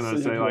I'm just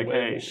gonna say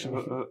hey,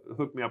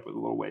 hook me up with a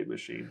little wave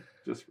machine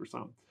just for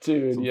some.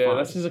 Dude, some yeah, fun.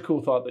 that's just a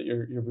cool thought that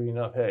you're bringing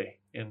up. Hey,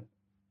 in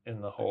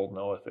the whole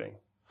Noah thing,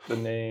 the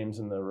names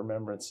and the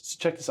remembrance. So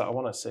check this out. I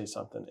want to say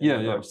something in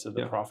regards to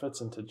the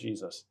prophets and to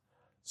Jesus,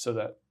 so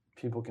that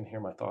people can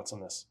hear my thoughts on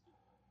this.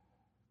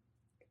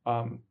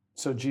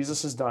 So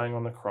Jesus is dying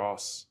on the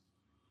cross,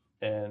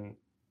 and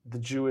the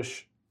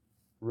Jewish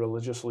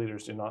religious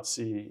leaders do not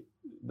see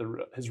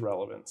his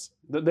relevance.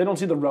 They don't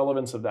see the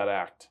relevance of that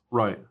act.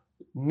 Right.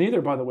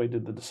 Neither, by the way,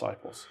 did the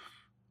disciples.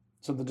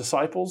 So the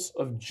disciples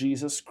of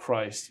Jesus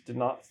Christ did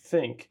not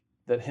think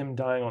that him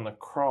dying on the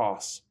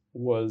cross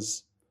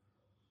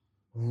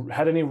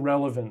had any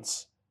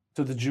relevance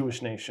to the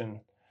Jewish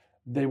nation.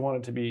 They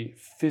wanted to be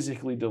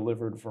physically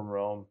delivered from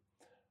Rome.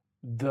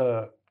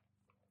 The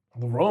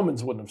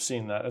Romans wouldn't have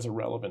seen that as a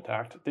relevant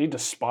act. They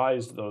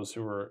despised those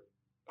who were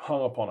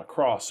hung up on a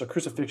cross. So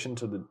crucifixion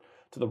to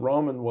the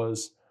Roman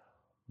was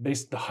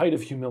the height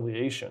of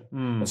humiliation.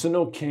 And so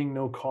no king,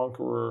 no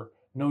conqueror,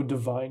 no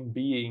divine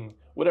being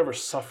would ever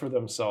suffer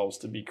themselves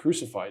to be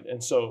crucified.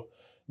 And so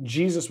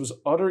Jesus was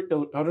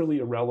utterly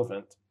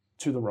irrelevant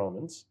to the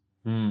Romans.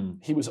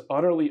 He was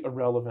utterly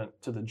irrelevant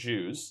to the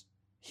Jews.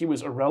 He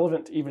was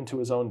irrelevant even to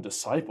his own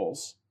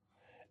disciples.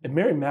 And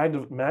Mary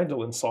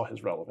Magdalene saw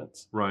his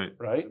relevance. Right.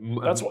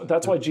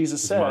 That's why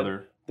Jesus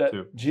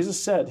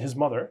said his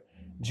mother.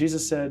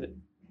 Jesus said,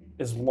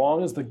 as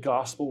long as the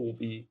gospel will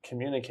be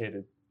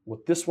communicated,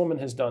 what this woman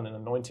has done in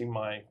anointing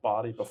my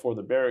body before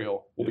the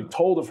burial will be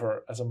told of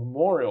her as a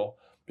memorial,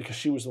 because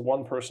she was the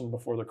one person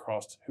before the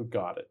cross who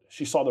got it.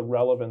 She saw the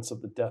relevance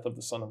of the death of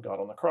the Son of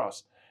God on the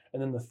cross.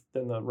 And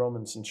then the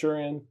Roman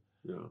centurion,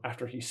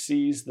 after he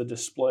sees the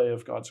display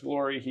of God's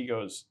glory, he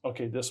goes,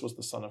 okay, this was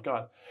the Son of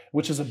God,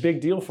 which is a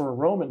big deal for a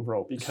Roman,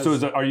 bro.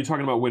 Because are you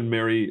talking about when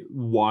Mary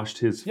washed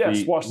his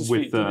feet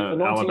with the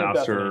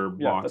alabaster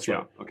box? That's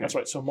right. That's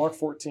right. So Mark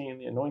 14,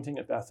 the anointing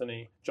at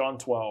Bethany, John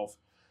 12.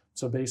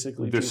 So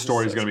basically, this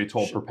story is going to be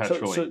told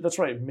perpetually. So that's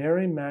right.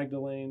 Mary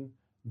Magdalene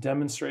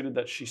demonstrated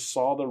that she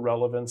saw the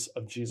relevance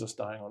of Jesus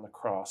dying on the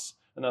cross,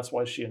 and that's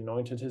why she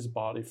anointed his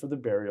body for the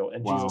burial.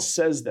 And Jesus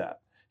says that.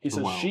 He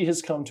says, she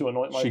has come to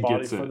anoint my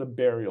body for the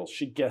burial.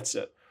 She gets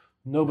it.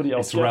 Nobody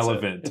else gets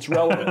it. It's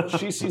relevant.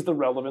 She sees the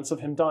relevance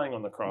of him dying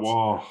on the cross.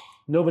 Whoa.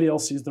 Nobody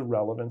else sees the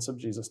relevance of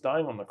Jesus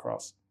dying on the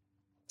cross.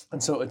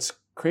 And so it's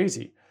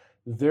crazy.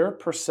 Their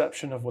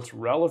perception of what's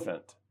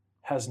relevant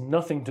has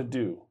nothing to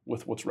do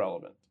with what's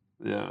relevant.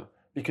 Yeah.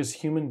 Because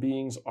human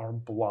beings are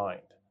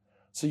blind.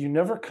 So you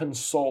never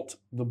consult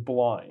the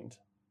blind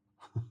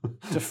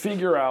to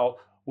figure out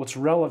what's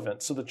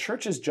relevant. So the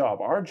church's job,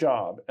 our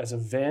job as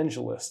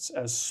evangelists,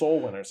 as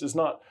soul winners, is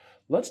not,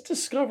 let's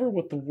discover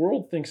what the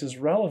world thinks is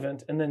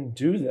relevant and then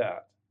do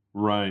that.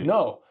 Right.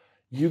 No,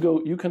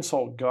 you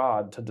consult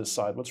God to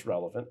decide what's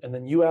relevant, and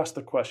then you ask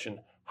the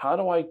question, how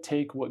do I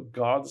take what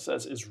God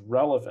says is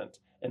relevant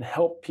and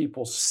help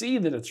people see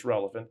that it's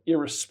relevant,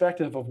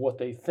 irrespective of what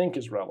they think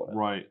is relevant?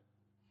 Right.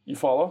 You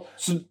follow?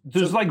 So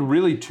there's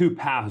really two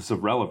paths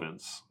of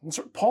relevance.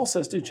 Paul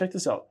says, dude, check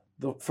this out.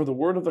 For the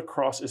word of the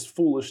cross is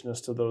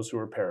foolishness to those who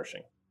are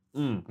perishing.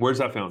 Where's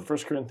that found? 1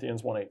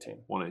 Corinthians 1:18.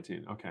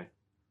 1:18. Okay.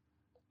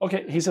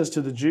 Okay, he says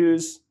to the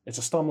Jews, it's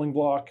a stumbling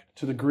block.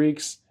 To the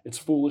Greeks, it's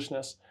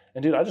foolishness.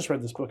 And dude, I just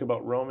read this book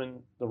about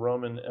the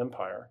Roman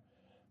Empire.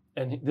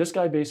 And this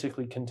guy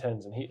basically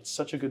contends, and it's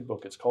such a good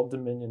book. It's called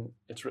Dominion.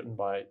 It's written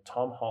by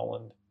Tom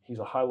Holland. He's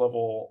a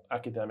high-level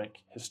academic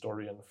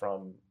historian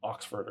from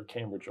Oxford or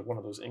Cambridge or one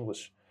of those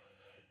English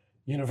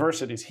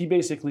universities. He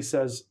basically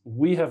says,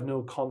 we have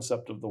no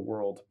concept of the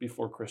world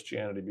before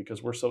Christianity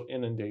because we're so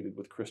inundated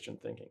with Christian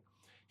thinking.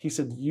 He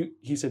said,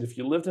 if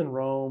you lived in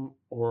Rome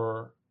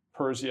or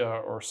Persia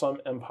or some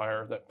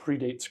empire that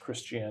predates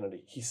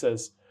Christianity, he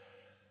says,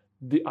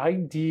 the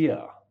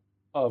idea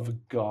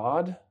of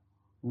God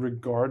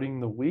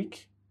regarding the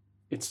weak,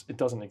 it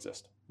doesn't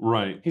exist.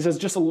 Right. He says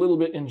just a little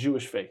bit in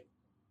Jewish faith.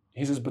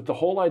 He says, but the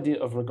whole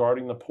idea of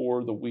regarding the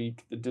poor, the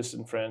weak, the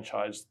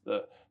disenfranchised,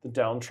 the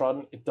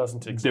downtrodden, it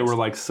doesn't exist. They were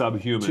like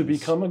subhumans. To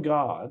become a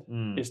god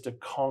is to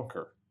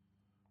conquer.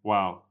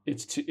 Wow.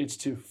 It's to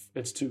enslave.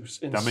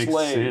 That makes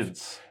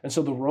sense. And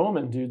so the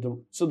Romans,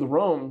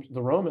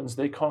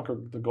 they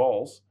conquered the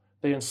Gauls.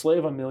 They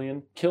enslave 1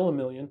 million, kill 1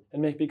 million,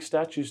 and make big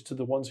statues to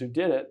the ones who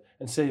did it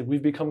and say,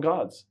 we've become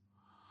gods.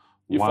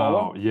 You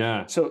follow?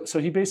 Yeah. So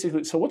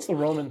what's the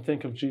Roman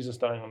think of Jesus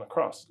dying on the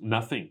cross?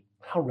 Nothing.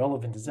 How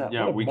relevant is that?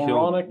 Yeah, what a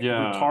moronic,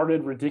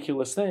 retarded,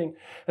 ridiculous thing.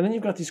 And then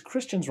you've got these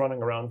Christians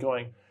running around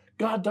going,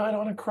 God died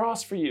on a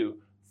cross for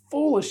you.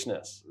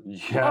 Foolishness.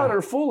 Yeah.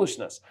 Utter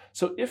foolishness.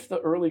 So if the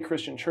early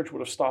Christian church would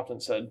have stopped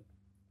and said,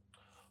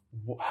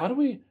 how do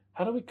we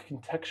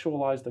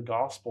contextualize the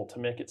gospel to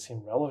make it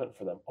seem relevant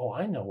for them? Oh,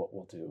 I know what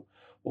we'll do.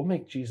 We'll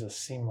make Jesus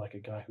seem like a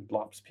guy who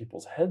lops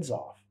people's heads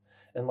off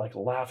and like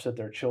laughs at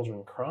their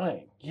children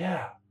crying.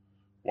 Yeah.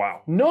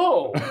 Wow.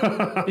 No.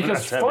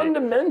 Because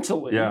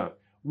fundamentally,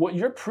 what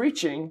you're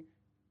preaching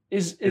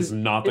is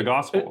not the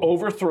gospel. It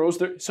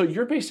overthrows so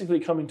you're basically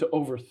coming to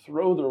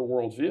overthrow their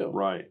worldview.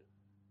 Right.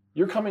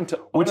 You're coming to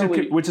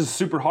which is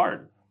super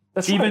hard.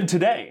 That's even right.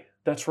 today.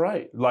 That's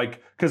right.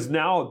 Like, because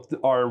now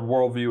our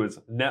worldview is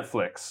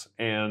Netflix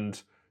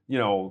and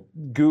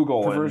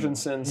Google, perversion,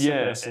 sin,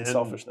 sickness, and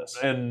selfishness,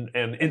 and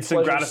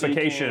instant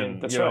gratification.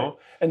 That's right.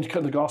 And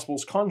the gospel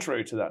is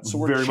contrary to that. So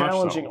we're Very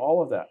challenging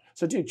all of that.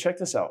 So, dude, check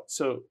this out.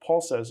 So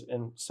Paul says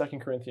in 2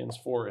 Corinthians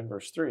 4 in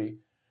verse 3,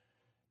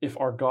 if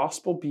our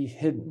gospel be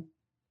hidden,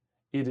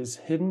 it is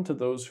hidden to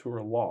those who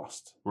are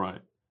lost.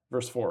 Right.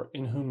 Verse 4,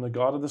 in whom the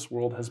God of this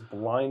world has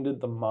blinded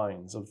the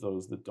minds of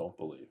those that don't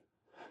believe.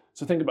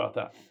 So think about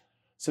that.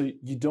 So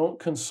you don't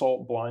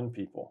consult blind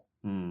people.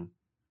 And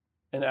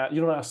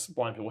you don't ask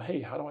blind people,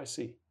 hey, how do I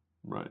see?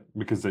 Right,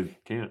 because they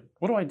can't.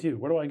 What do I do?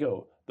 Where do I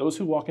go? Those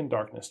who walk in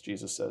darkness,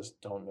 Jesus says,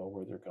 don't know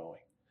where they're going.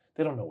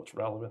 They don't know what's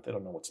relevant. They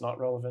don't know what's not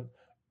relevant.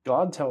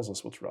 God tells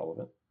us what's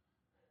relevant.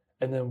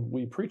 And then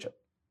we preach it.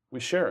 We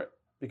share it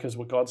because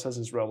what God says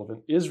is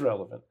relevant is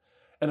relevant.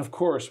 And of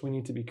course, we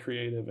need to be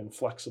creative and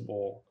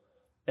flexible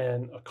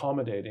and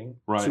accommodating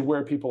to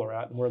where people are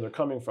at and where they're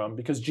coming from,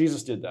 because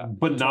Jesus did that.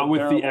 But not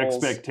with the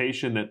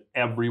expectation that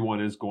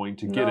everyone is going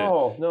to get it.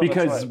 No,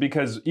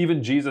 because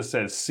even Jesus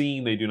says,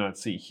 seeing they do not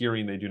see,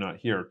 hearing they do not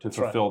hear, to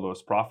fulfill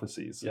those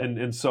prophecies. Yeah.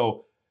 And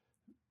so,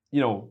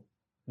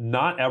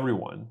 not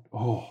everyone,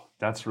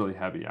 that's really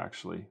heavy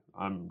actually.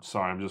 I'm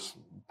sorry, I'm just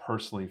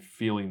personally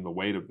feeling the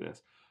weight of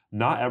this.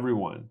 Not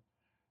everyone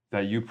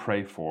that you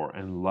pray for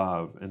and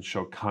love and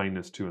show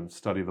kindness to and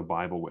study the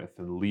Bible with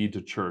and lead to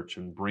church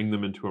and bring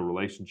them into a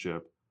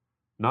relationship,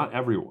 not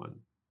everyone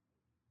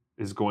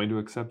is going to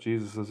accept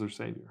Jesus as their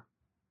Savior.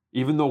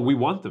 Even though we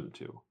want them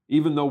to,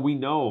 even though we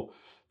know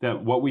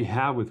that what we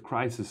have with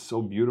Christ is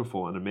so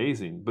beautiful and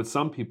amazing, but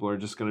some people are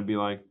just going to be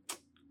like,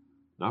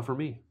 not for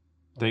me.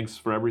 Thanks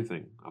for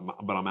everything,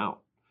 but I'm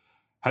out.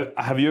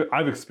 Have you?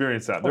 I've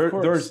experienced that.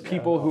 There's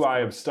people who I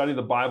have studied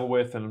the Bible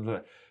with,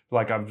 and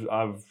like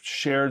I've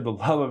shared the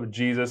love of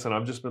Jesus, and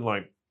I've just been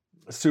like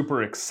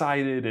super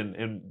excited,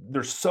 and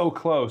they're so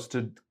close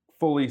to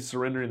fully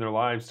surrendering their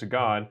lives to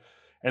God,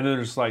 and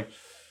they're just like,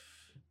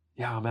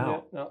 yeah, I'm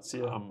out. Yeah,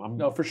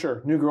 no, for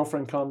sure. New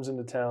girlfriend comes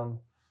into town.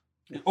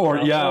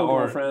 Or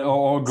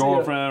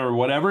girlfriend, or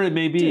whatever it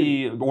may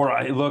be. Dude. Or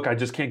I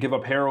just can't give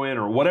up heroin,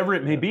 or whatever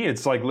it may be.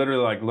 It's like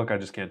literally like, look, I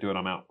just can't do it.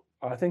 I'm out.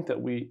 I think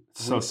that we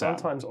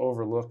sometimes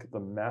overlook the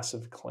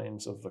massive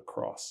claims of the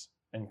cross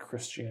and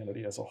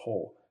Christianity as a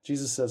whole.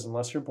 Jesus says,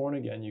 unless you're born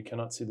again, you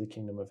cannot see the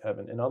kingdom of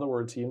heaven. In other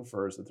words, he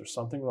infers that there's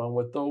something wrong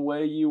with the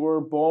way you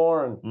were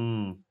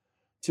born.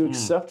 To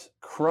accept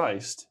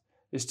Christ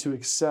is to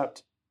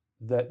accept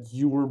that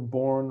you were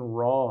born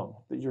wrong,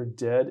 that you're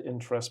dead in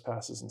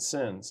trespasses and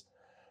sins,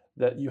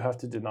 that you have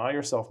to deny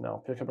yourself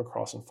now, pick up a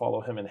cross and follow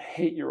him, and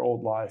hate your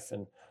old life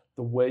and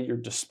the way you're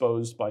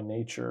disposed by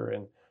nature,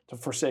 and to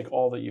forsake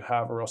all that you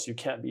have, or else you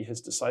can't be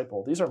his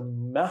disciple. These are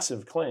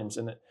massive claims,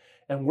 and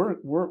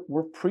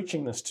we're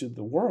preaching this to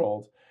the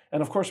world.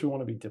 And of course, we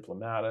want to be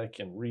diplomatic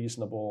and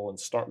reasonable and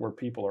start where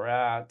people are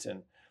at,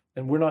 and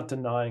And we're not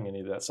denying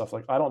any of that stuff.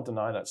 Like, I don't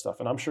deny that stuff.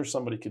 And I'm sure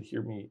somebody could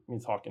hear me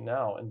talking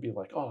now and be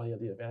like, oh yeah,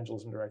 the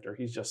evangelism director,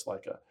 he's just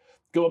like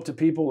go up to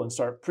people and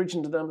start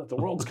preaching to them that the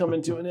world's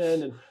coming to an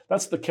end. And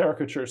that's the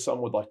caricature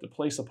some would like to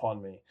place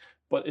upon me.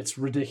 But it's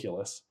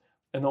ridiculous.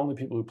 And the only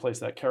people who place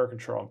that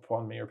caricature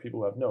upon me are people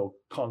who have no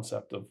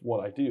concept of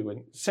what I do.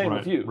 And same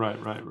with you. Right.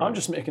 I'm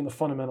just making the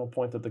fundamental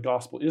point that the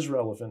gospel is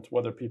relevant,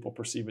 whether people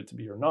perceive it to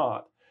be or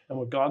not. And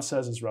what God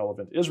says is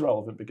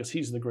relevant because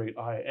he's the great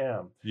I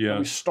am. Yeah.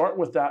 We start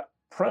with that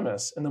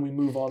premise, and then we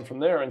move on from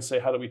there and say,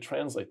 how do we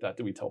translate that?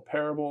 Do we tell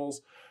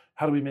parables?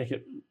 How do we make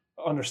it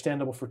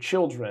understandable for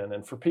children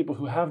and for people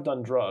who have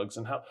done drugs?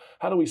 And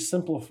how do we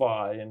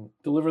simplify and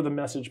deliver the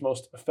message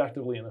most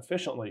effectively and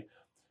efficiently?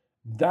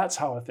 That's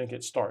how I think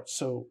it starts.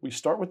 So we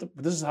start with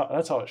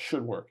that's how it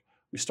should work.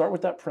 We start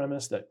with that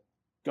premise that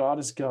God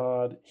is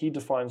God. He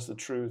defines the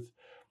truth.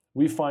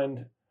 We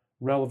find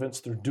relevance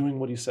through doing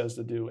what he says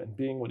to do and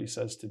being what he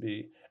says to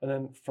be. And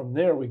then from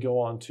there, we go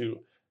on to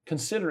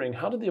considering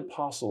how did the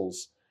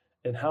apostles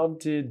and how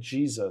did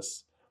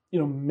Jesus,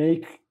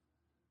 make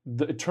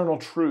the eternal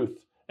truth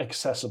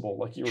accessible,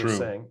 like you were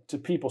saying, to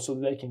people so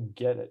that they can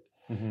get it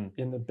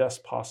in the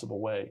best possible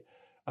way.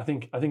 I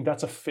think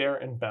that's a fair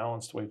and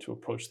balanced way to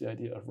approach the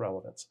idea of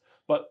relevance.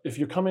 But if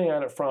you're coming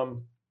at it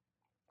from,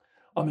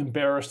 I'm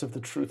embarrassed of the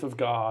truth of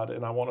God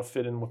and I want to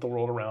fit in with the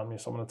world around me,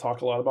 so I'm going to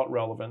talk a lot about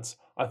relevance,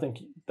 I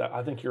think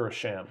you're a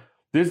sham.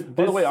 By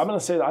the way, I'm going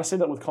to say that I say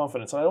that with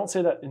confidence, and I don't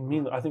say that in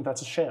mean. I think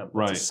that's a sham.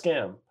 That's a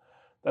scam.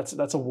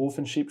 That's a wolf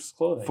in sheep's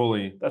clothing.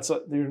 Fully.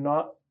 You're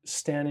not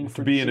standing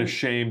for being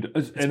ashamed.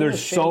 And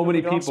there's so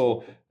many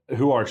people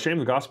who are ashamed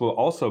of the gospel,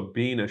 also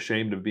being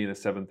ashamed of being a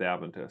Seventh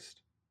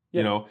Adventist.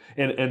 Yeah.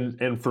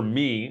 And for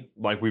me,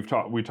 like we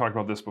talked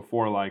about this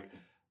before, like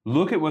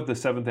look at what the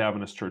Seventh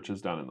Adventist Church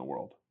has done in the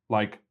world.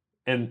 Like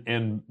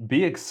and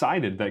be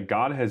excited that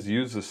God has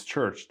used this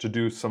church to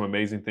do some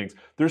amazing things.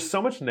 There's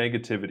so much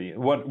negativity,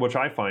 which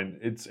I find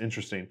it's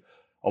interesting.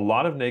 A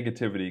lot of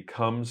negativity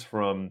comes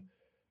from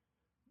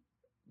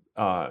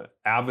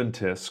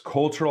Adventists,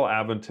 cultural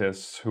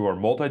Adventists who are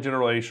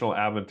multi-generational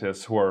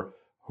Adventists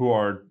who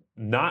are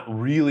not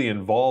really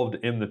involved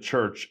in the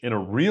church in a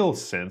real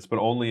sense, but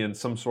only in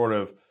some sort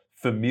of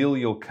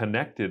familial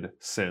connected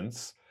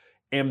sense.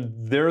 And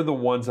they're the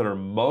ones that are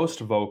most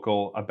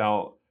vocal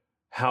about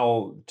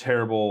how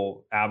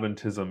terrible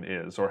Adventism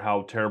is or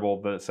how terrible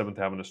the Seventh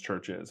Adventist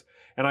Church is.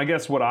 And I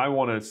guess what I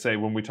want to say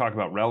when we talk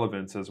about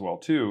relevance as well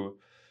too,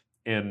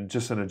 and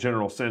just in a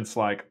general sense,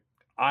 like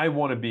I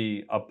want to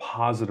be a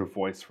positive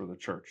voice for the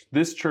church.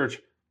 This church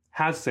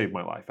has saved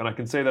my life. And I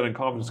can say that in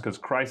confidence because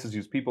Christ has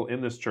used people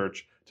in this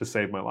church to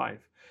save my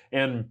life.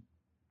 And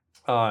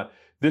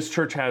this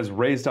church has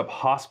raised up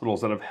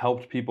hospitals that have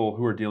helped people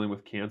who are dealing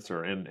with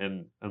cancer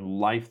and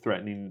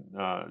life-threatening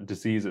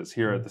diseases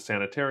here at the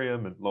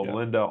sanitarium and Loma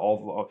Linda,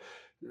 all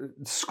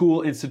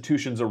school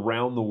institutions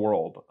around the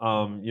world.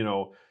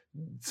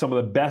 Some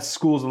of the best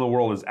schools in the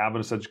world is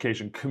Adventist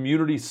education,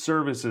 community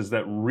services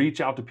that reach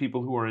out to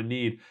people who are in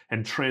need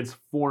and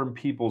transform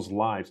people's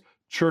lives,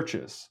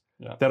 churches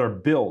that are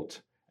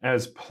built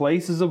as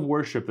places of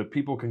worship that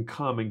people can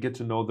come and get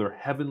to know their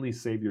heavenly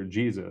Savior,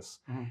 Jesus,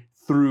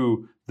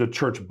 through the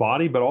church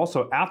body, but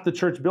also at the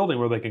church building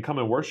where they can come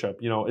and worship.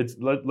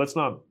 Let's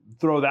not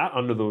throw that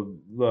under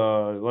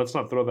let's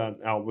not throw that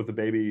out with the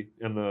baby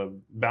in the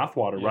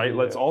bathwater, right?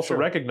 Let's also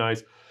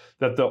recognize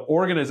that the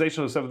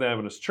organization of the Seventh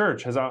Adventist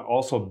Church has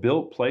also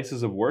built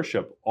places of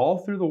worship all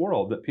through the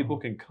world that people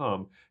can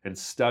come and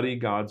study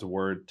God's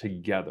word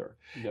together.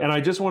 Yeah. And I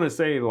just want to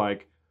say,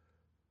 like,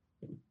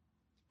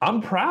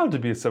 I'm proud to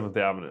be a Seventh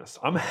Adventist.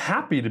 I'm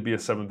happy to be a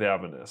Seventh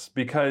Adventist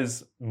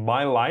because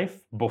my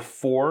life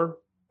before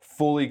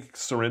fully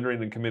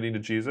surrendering and committing to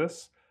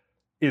Jesus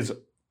is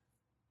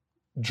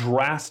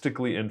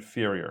drastically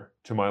inferior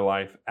to my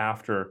life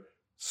after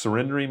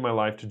surrendering my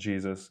life to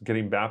Jesus,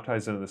 getting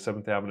baptized into the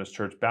Seventh Adventist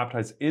Church,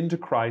 baptized into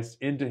Christ,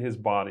 into his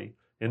body,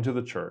 into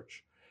the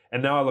church.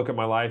 And now I look at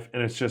my life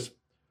and it's just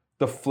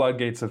the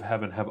floodgates of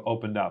heaven have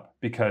opened up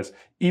because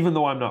even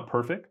though I'm not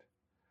perfect,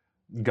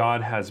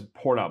 God has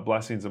poured out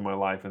blessings in my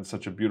life in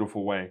such a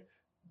beautiful way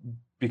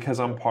because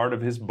I'm part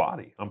of his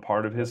body. I'm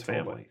part of his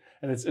family.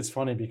 And it's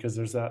funny because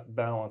there's that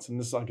balance. And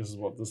this, I guess, is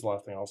the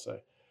last thing I'll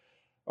say.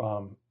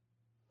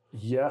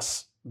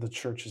 Yes, the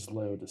church is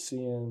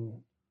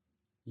Laodicean.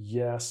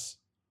 Yes,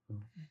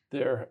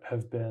 there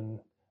have been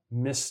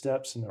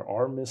missteps and there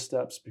are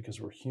missteps because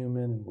we're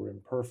human and we're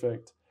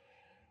imperfect.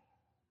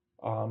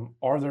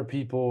 Are there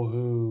people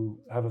who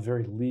have a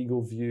very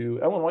legal view?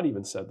 Ellen White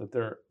even said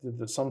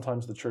that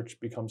sometimes the church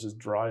becomes as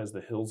dry as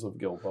the hills of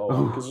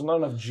Gilboa because there's not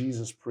enough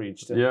Jesus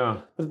preached.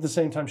 But at the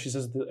same time, she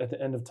says that at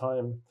the end of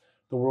time,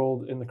 the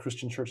world in the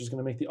Christian church is going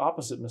to make the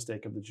opposite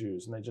mistake of the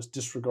Jews, and they just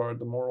disregard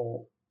the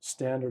moral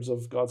standards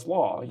of God's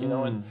law,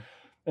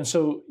 And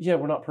so,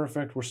 we're not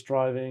perfect, we're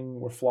striving,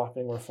 we're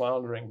flopping, we're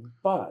floundering,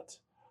 but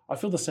I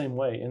feel the same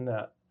way in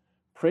that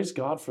praise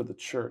God for the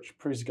church,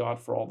 praise God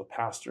for all the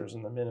pastors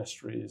and the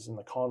ministries and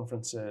the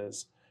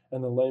conferences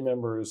and the lay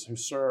members who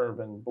serve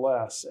and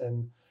bless.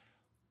 And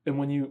And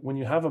when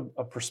you have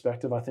a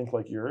perspective, I think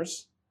like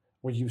yours,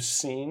 where you've just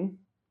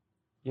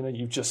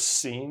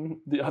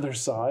seen the other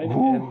side,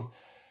 Ooh. and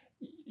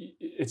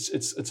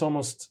it's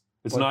almost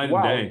It's like, night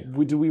wow, and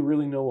day. do we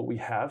really know what we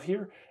have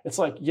here? It's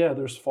like, yeah,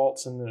 there's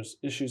faults and there's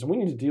issues, and we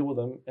need to deal with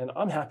them. And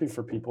I'm happy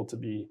for people to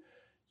be,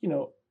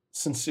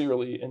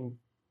 sincerely and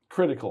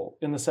critical,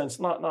 in the sense,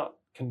 not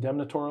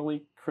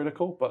condemnatorily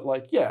critical, but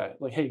like, yeah,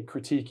 like, hey,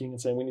 critiquing and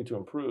saying we need to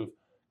improve.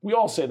 We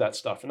all say that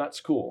stuff, and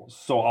that's cool.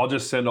 So I'll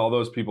just send all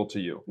those people to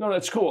you. No,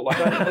 that's cool. Like,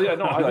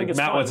 I think it's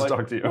Matt fine. wants like, to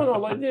talk to you. No,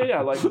 like,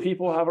 yeah, like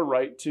people have a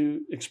right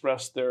to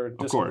express their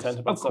discontent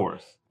about stuff. Of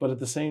course. But at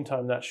the same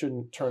time, that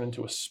shouldn't turn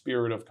into a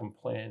spirit of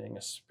complaining,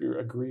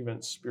 a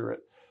grievance spirit.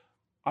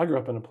 I grew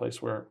up in a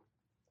place where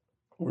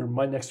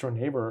my next door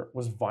neighbor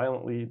was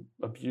violently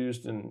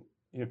abused and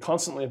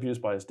constantly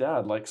abused by his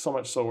dad. Like, so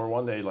much so where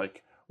one day,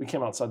 like, we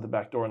came outside the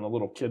back door and the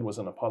little kid was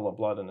in a puddle of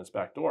blood in his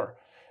back door.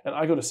 And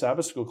I go to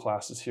Sabbath school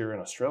classes here in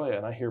Australia,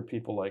 and I hear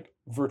people like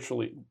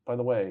virtually, by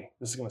the way,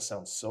 this is going to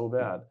sound so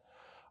bad.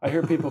 I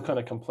hear people kind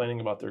of complaining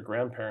about their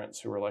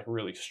grandparents who were like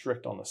really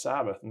strict on the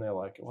Sabbath, and they're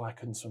like, well, I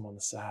couldn't swim on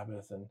the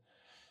Sabbath, and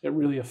it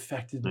really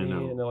affected me,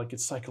 and they're like,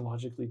 it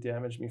psychologically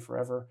damaged me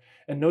forever.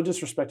 And no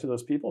disrespect to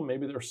those people.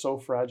 Maybe they're so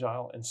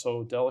fragile and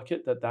so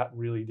delicate that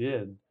really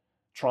did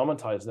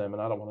traumatize them,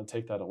 and I don't want to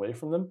take that away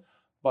from them.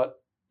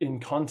 But in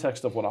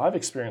context of what I've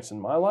experienced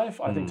in my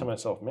life, I think to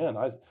myself, man,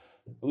 at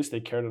least they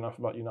cared enough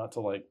about you not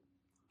to like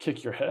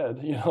kick your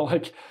head,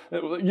 like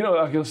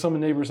some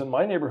neighbors in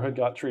my neighborhood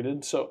got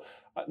treated. So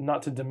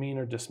not to demean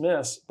or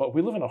dismiss, but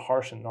we live in a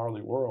harsh and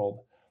gnarly world.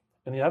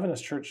 And the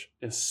Adventist Church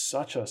is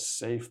such a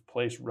safe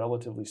place,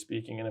 relatively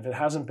speaking. And if it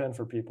hasn't been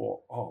for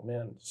people, oh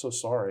man, so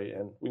sorry.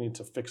 And we need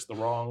to fix the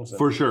wrongs.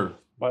 For sure.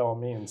 By all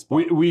means.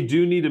 But we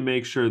do need to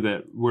make sure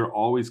that we're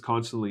always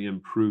constantly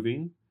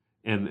improving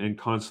and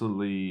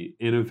constantly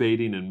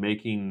innovating and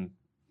making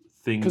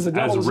things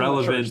as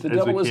relevant. The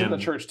devil is in the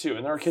church too,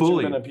 and our kids have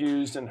been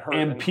abused and hurt.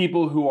 And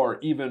people who are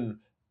even,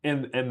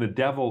 and the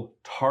devil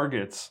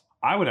targets,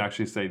 I would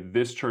actually say,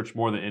 this church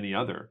more than any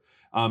other.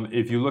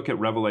 If you look at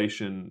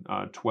Revelation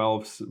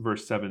 12,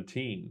 verse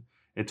 17,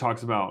 it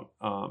talks about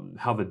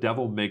how the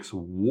devil makes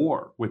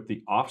war with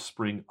the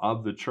offspring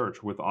of the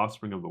church, with the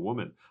offspring of the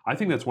woman. I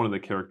think that's one of the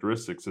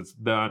characteristics. It's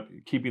that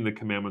keeping the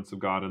commandments of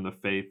God and the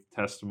faith,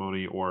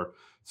 testimony, or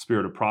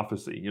spirit of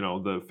prophecy.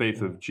 The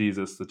faith of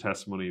Jesus, the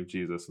testimony of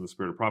Jesus, and the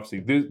spirit of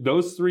prophecy.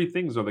 Those three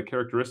things are the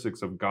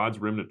characteristics of God's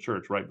remnant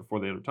church right before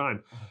the end of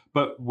time.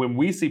 But when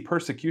we see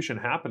persecution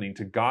happening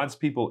to God's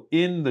people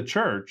in the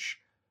church,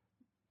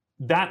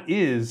 that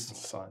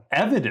is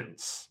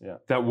evidence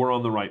that we're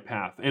on the right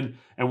path. And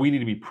we need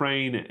to be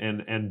praying,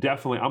 and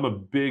definitely I'm a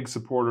big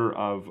supporter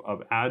of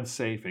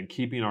AdSafe and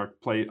keeping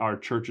our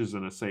churches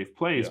in a safe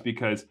place,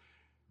 because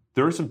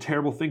there are some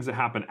terrible things that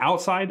happen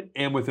outside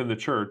and within the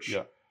church.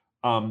 Yeah.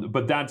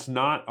 But that's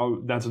not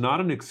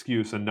an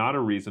excuse and not a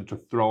reason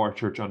to throw our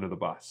church under the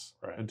bus,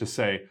 right, and to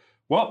say,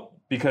 well,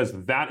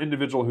 because that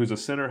individual who's a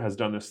sinner has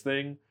done this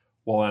thing,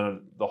 well,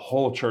 the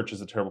whole church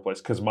is a terrible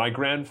place. Because my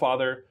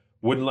grandfather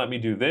wouldn't let me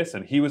do this,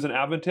 and he was an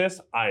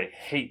Adventist. I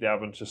hate the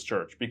Adventist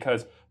church.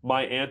 Because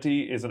my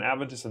auntie is an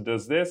Adventist and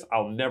does this,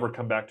 I'll never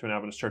come back to an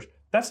Adventist church.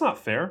 That's not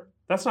fair.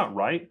 That's not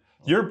right.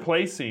 You're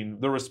placing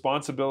the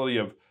responsibility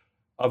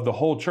of the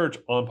whole church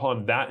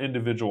upon that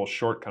individual's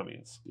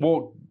shortcomings. Yeah.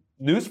 Well,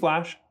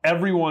 newsflash,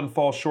 everyone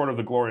falls short of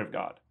the glory of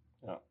God.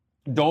 Yeah.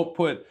 Don't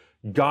put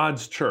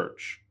God's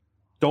church,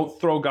 don't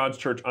throw God's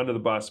church under the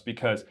bus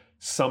because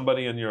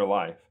somebody in your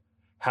life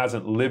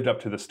hasn't lived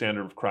up to the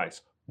standard of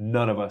Christ.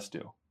 None of us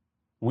do.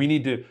 We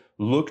need to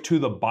look to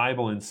the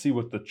Bible and see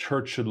what the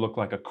church should look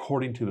like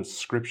according to the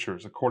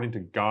scriptures, according to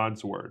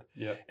God's word.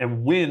 Yeah.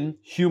 And when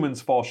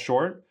humans fall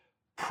short,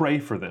 pray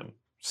for them.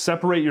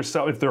 Separate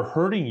yourself. If they're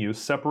hurting you,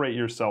 separate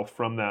yourself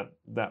from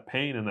that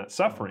pain and that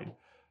suffering.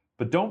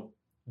 But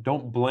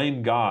don't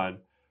blame God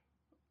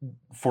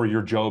for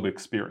your Job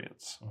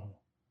experience.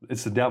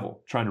 It's the devil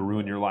trying to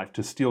ruin your life,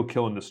 to steal,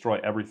 kill, and destroy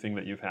everything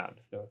that you've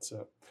had. Yeah, that's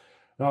it.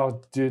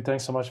 Oh, dude,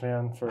 thanks so much,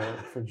 man,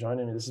 for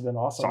joining me. This has been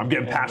awesome. So I'm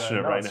getting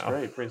passionate right now.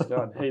 Great, praise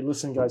God. Hey,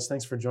 listen, guys,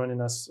 thanks for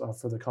joining us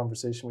for the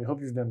conversation. We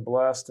hope you've been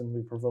blessed and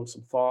we provoked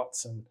some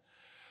thoughts. And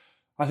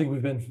I think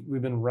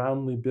we've been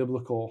roundly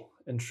biblical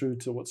and true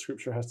to what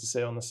Scripture has to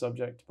say on the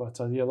subject. But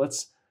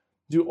let's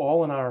do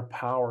all in our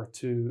power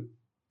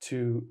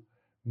to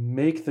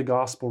make the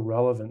gospel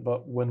relevant.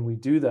 But when we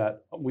do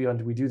that,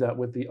 we do that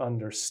with the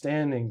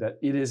understanding that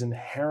it is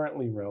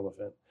inherently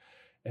relevant,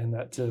 and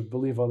that to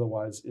believe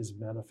otherwise is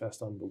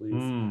manifest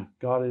unbelief.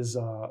 God is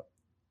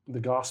the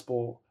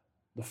gospel,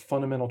 the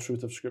fundamental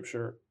truth of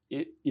Scripture.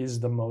 It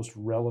is the most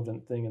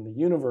relevant thing in the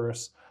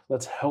universe.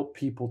 Let's help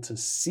people to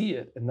see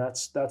it, and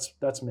that's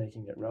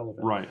making it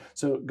relevant. Right.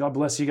 So God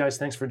bless you guys.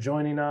 Thanks for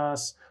joining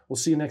us. We'll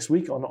see you next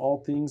week on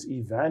All Things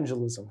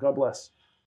Evangelism. God bless.